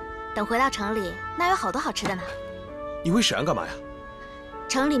了，等回到城里，那有好多好吃的呢。你回史安干嘛呀？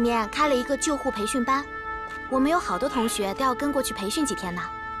城里面开了一个救护培训班，我们有好多同学都要跟过去培训几天呢。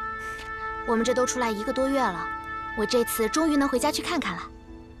我们这都出来1个多月了，我这次终于能回家去看看了。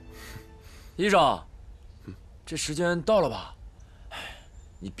医生，这时间到了吧？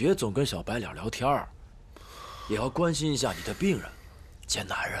你别总跟小白脸聊天儿，也要关心一下你的病人，见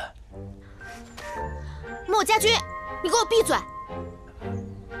男人。莫家军，你给我闭嘴！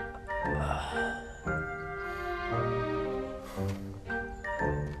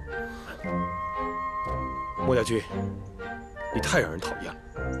莫家军，你太让人讨厌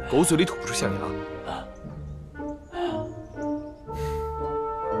了，狗嘴里吐不出象牙。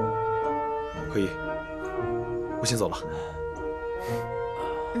可以，我先走了。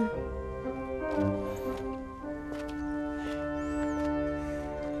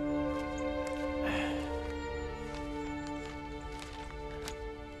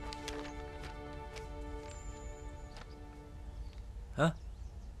啊？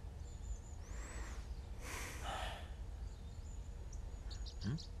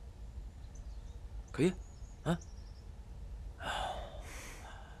可以，啊？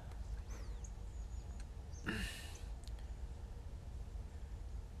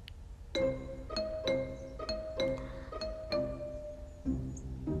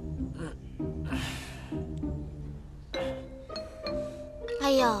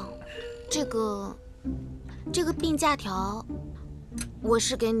哎呀，这个病假条，我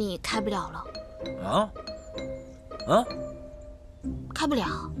是给你开不了了。啊？开不了。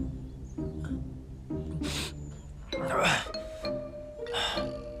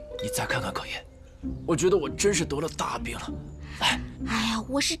你再看看可叶，我觉得我真是得了大病了。哎呀，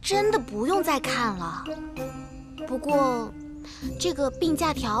我是真的不用再看了。不过，这个病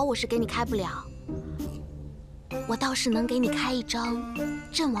假条我是给你开不了，我倒是能给你开一张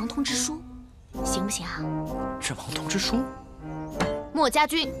阵亡通知书，行不行啊？阵亡通知书？莫家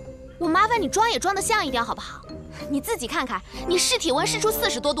军，我麻烦你装也装得像一点好不好？你自己看看，你尸体温试出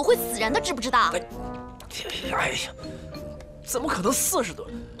40多度会死人的，知不知道？哎呀，怎么可能40度？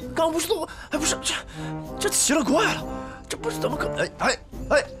刚不是都……哎，不是这奇了怪了，这不是怎么可能？哎，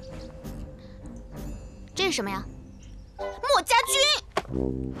这是什么呀？莫家军，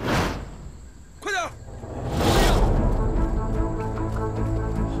快点！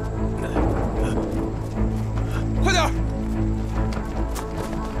快点！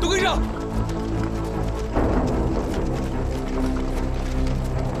都跟上！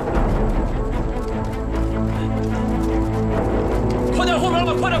快点，后边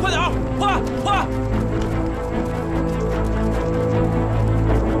吧！快点，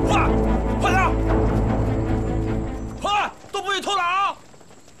快！都不许偷懒！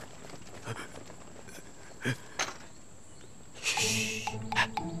嘘，哎，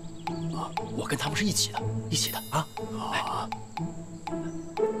我跟他们是一起的啊！哎，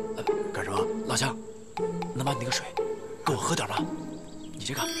干什么？老乡，能把你那个水给我喝点吗？你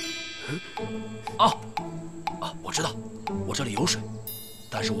这个，我知道，我这里有水，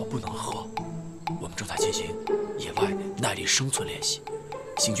但是我不能喝。我们正在进行野外耐力生存练习，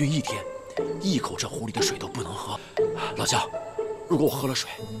行军1天，一口这壶里的水都不能喝。老乡，如果我喝了水，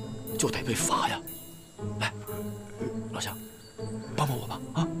就得被罚呀。来，老乡，帮帮我吧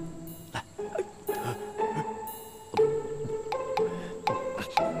啊！来，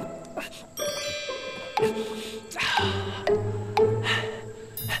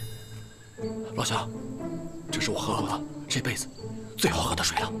老乡，这是我喝过的这辈子最好喝的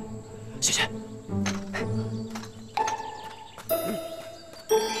水了，谢谢。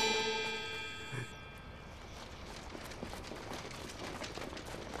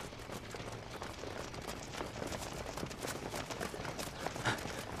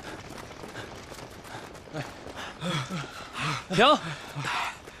停！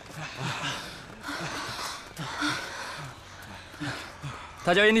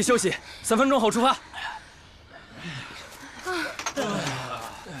大家原地休息，3分钟后出发。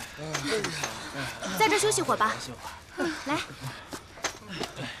在这休息会儿吧。来，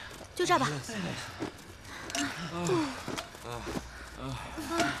就这儿吧。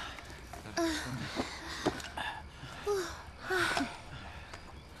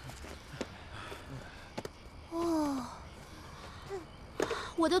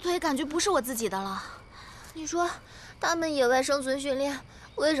我的腿感觉不是我自己的了。你说，他们野外生存训练，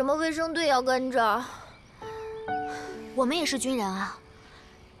为什么卫生队要跟着？我们也是军人啊。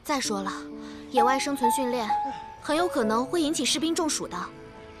再说了，野外生存训练很有可能会引起士兵中暑的。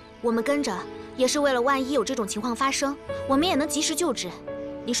我们跟着也是为了万一有这种情况发生，我们也能及时救治。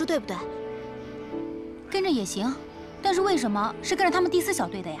你说对不对？跟着也行，但是为什么是跟着他们第4小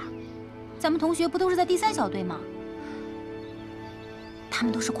队的呀？咱们同学不都是在第3小队吗？他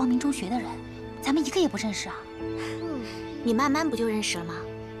们都是光明中学的人，咱们一个也不认识啊。你慢慢不就认识了吗？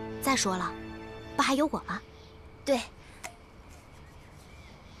再说了，不还有我吗？对。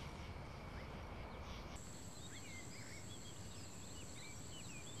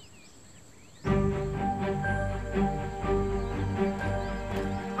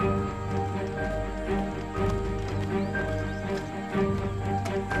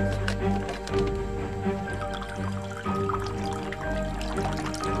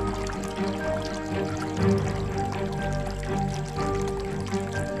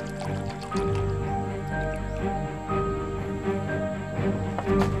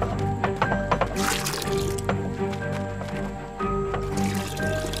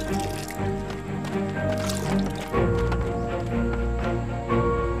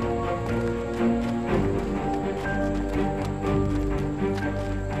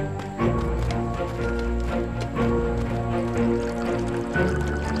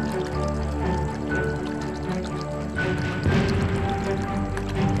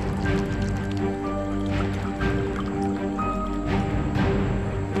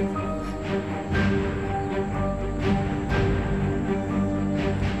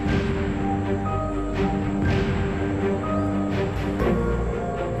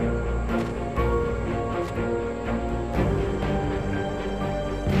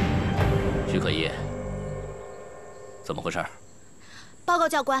怎么回事？报告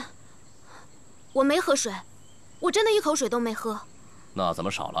教官，我没喝水，我真的一口水都没喝。那怎么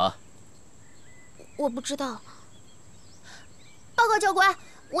少了？我不知道。报告教官，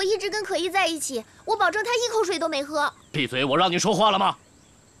我一直跟可依在一起，我保证他一口水都没喝。闭嘴！我让你说话了吗？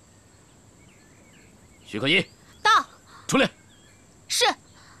徐可依，到。出来。是。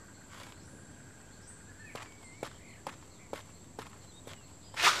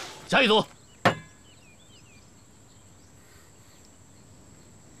下一组。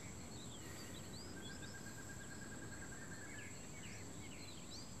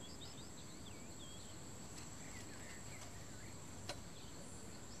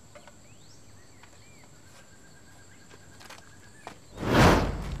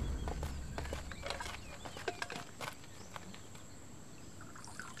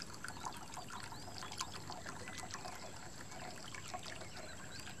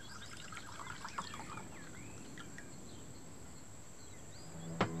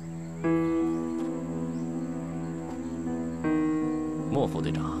莫副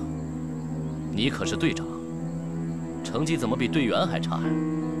队长，你可是队长，成绩怎么比队员还差呀？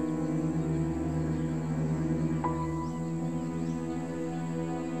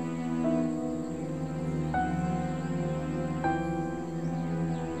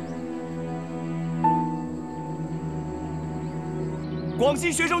广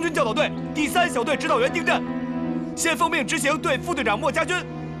西学生军教导队第3小队指导员丁震，现奉命执行对副队长莫家军、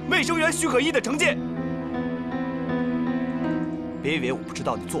卫生员徐可依的惩戒。别以为我不知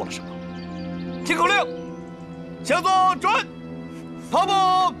道你做了什么。听口令，向左转，跑步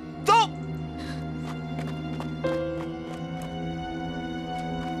走。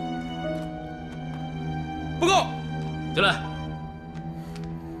报告，进来。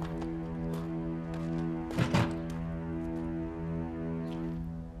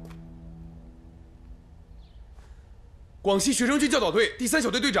广西学生军教导队第3小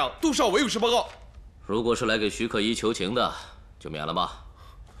队队长杜少伟有事报告。如果是来给徐可依求情的，就免了吧。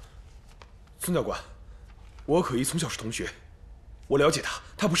孙教官，我和可依从小是同学，我了解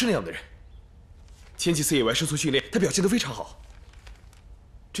他不是那样的人。前几次野外生存训练，他表现得非常好。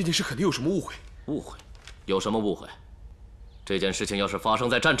这件事肯定有什么误会。误会？有什么误会？这件事情要是发生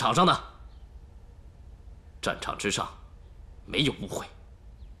在战场上呢？战场之上，没有误会，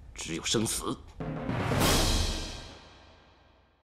只有生死。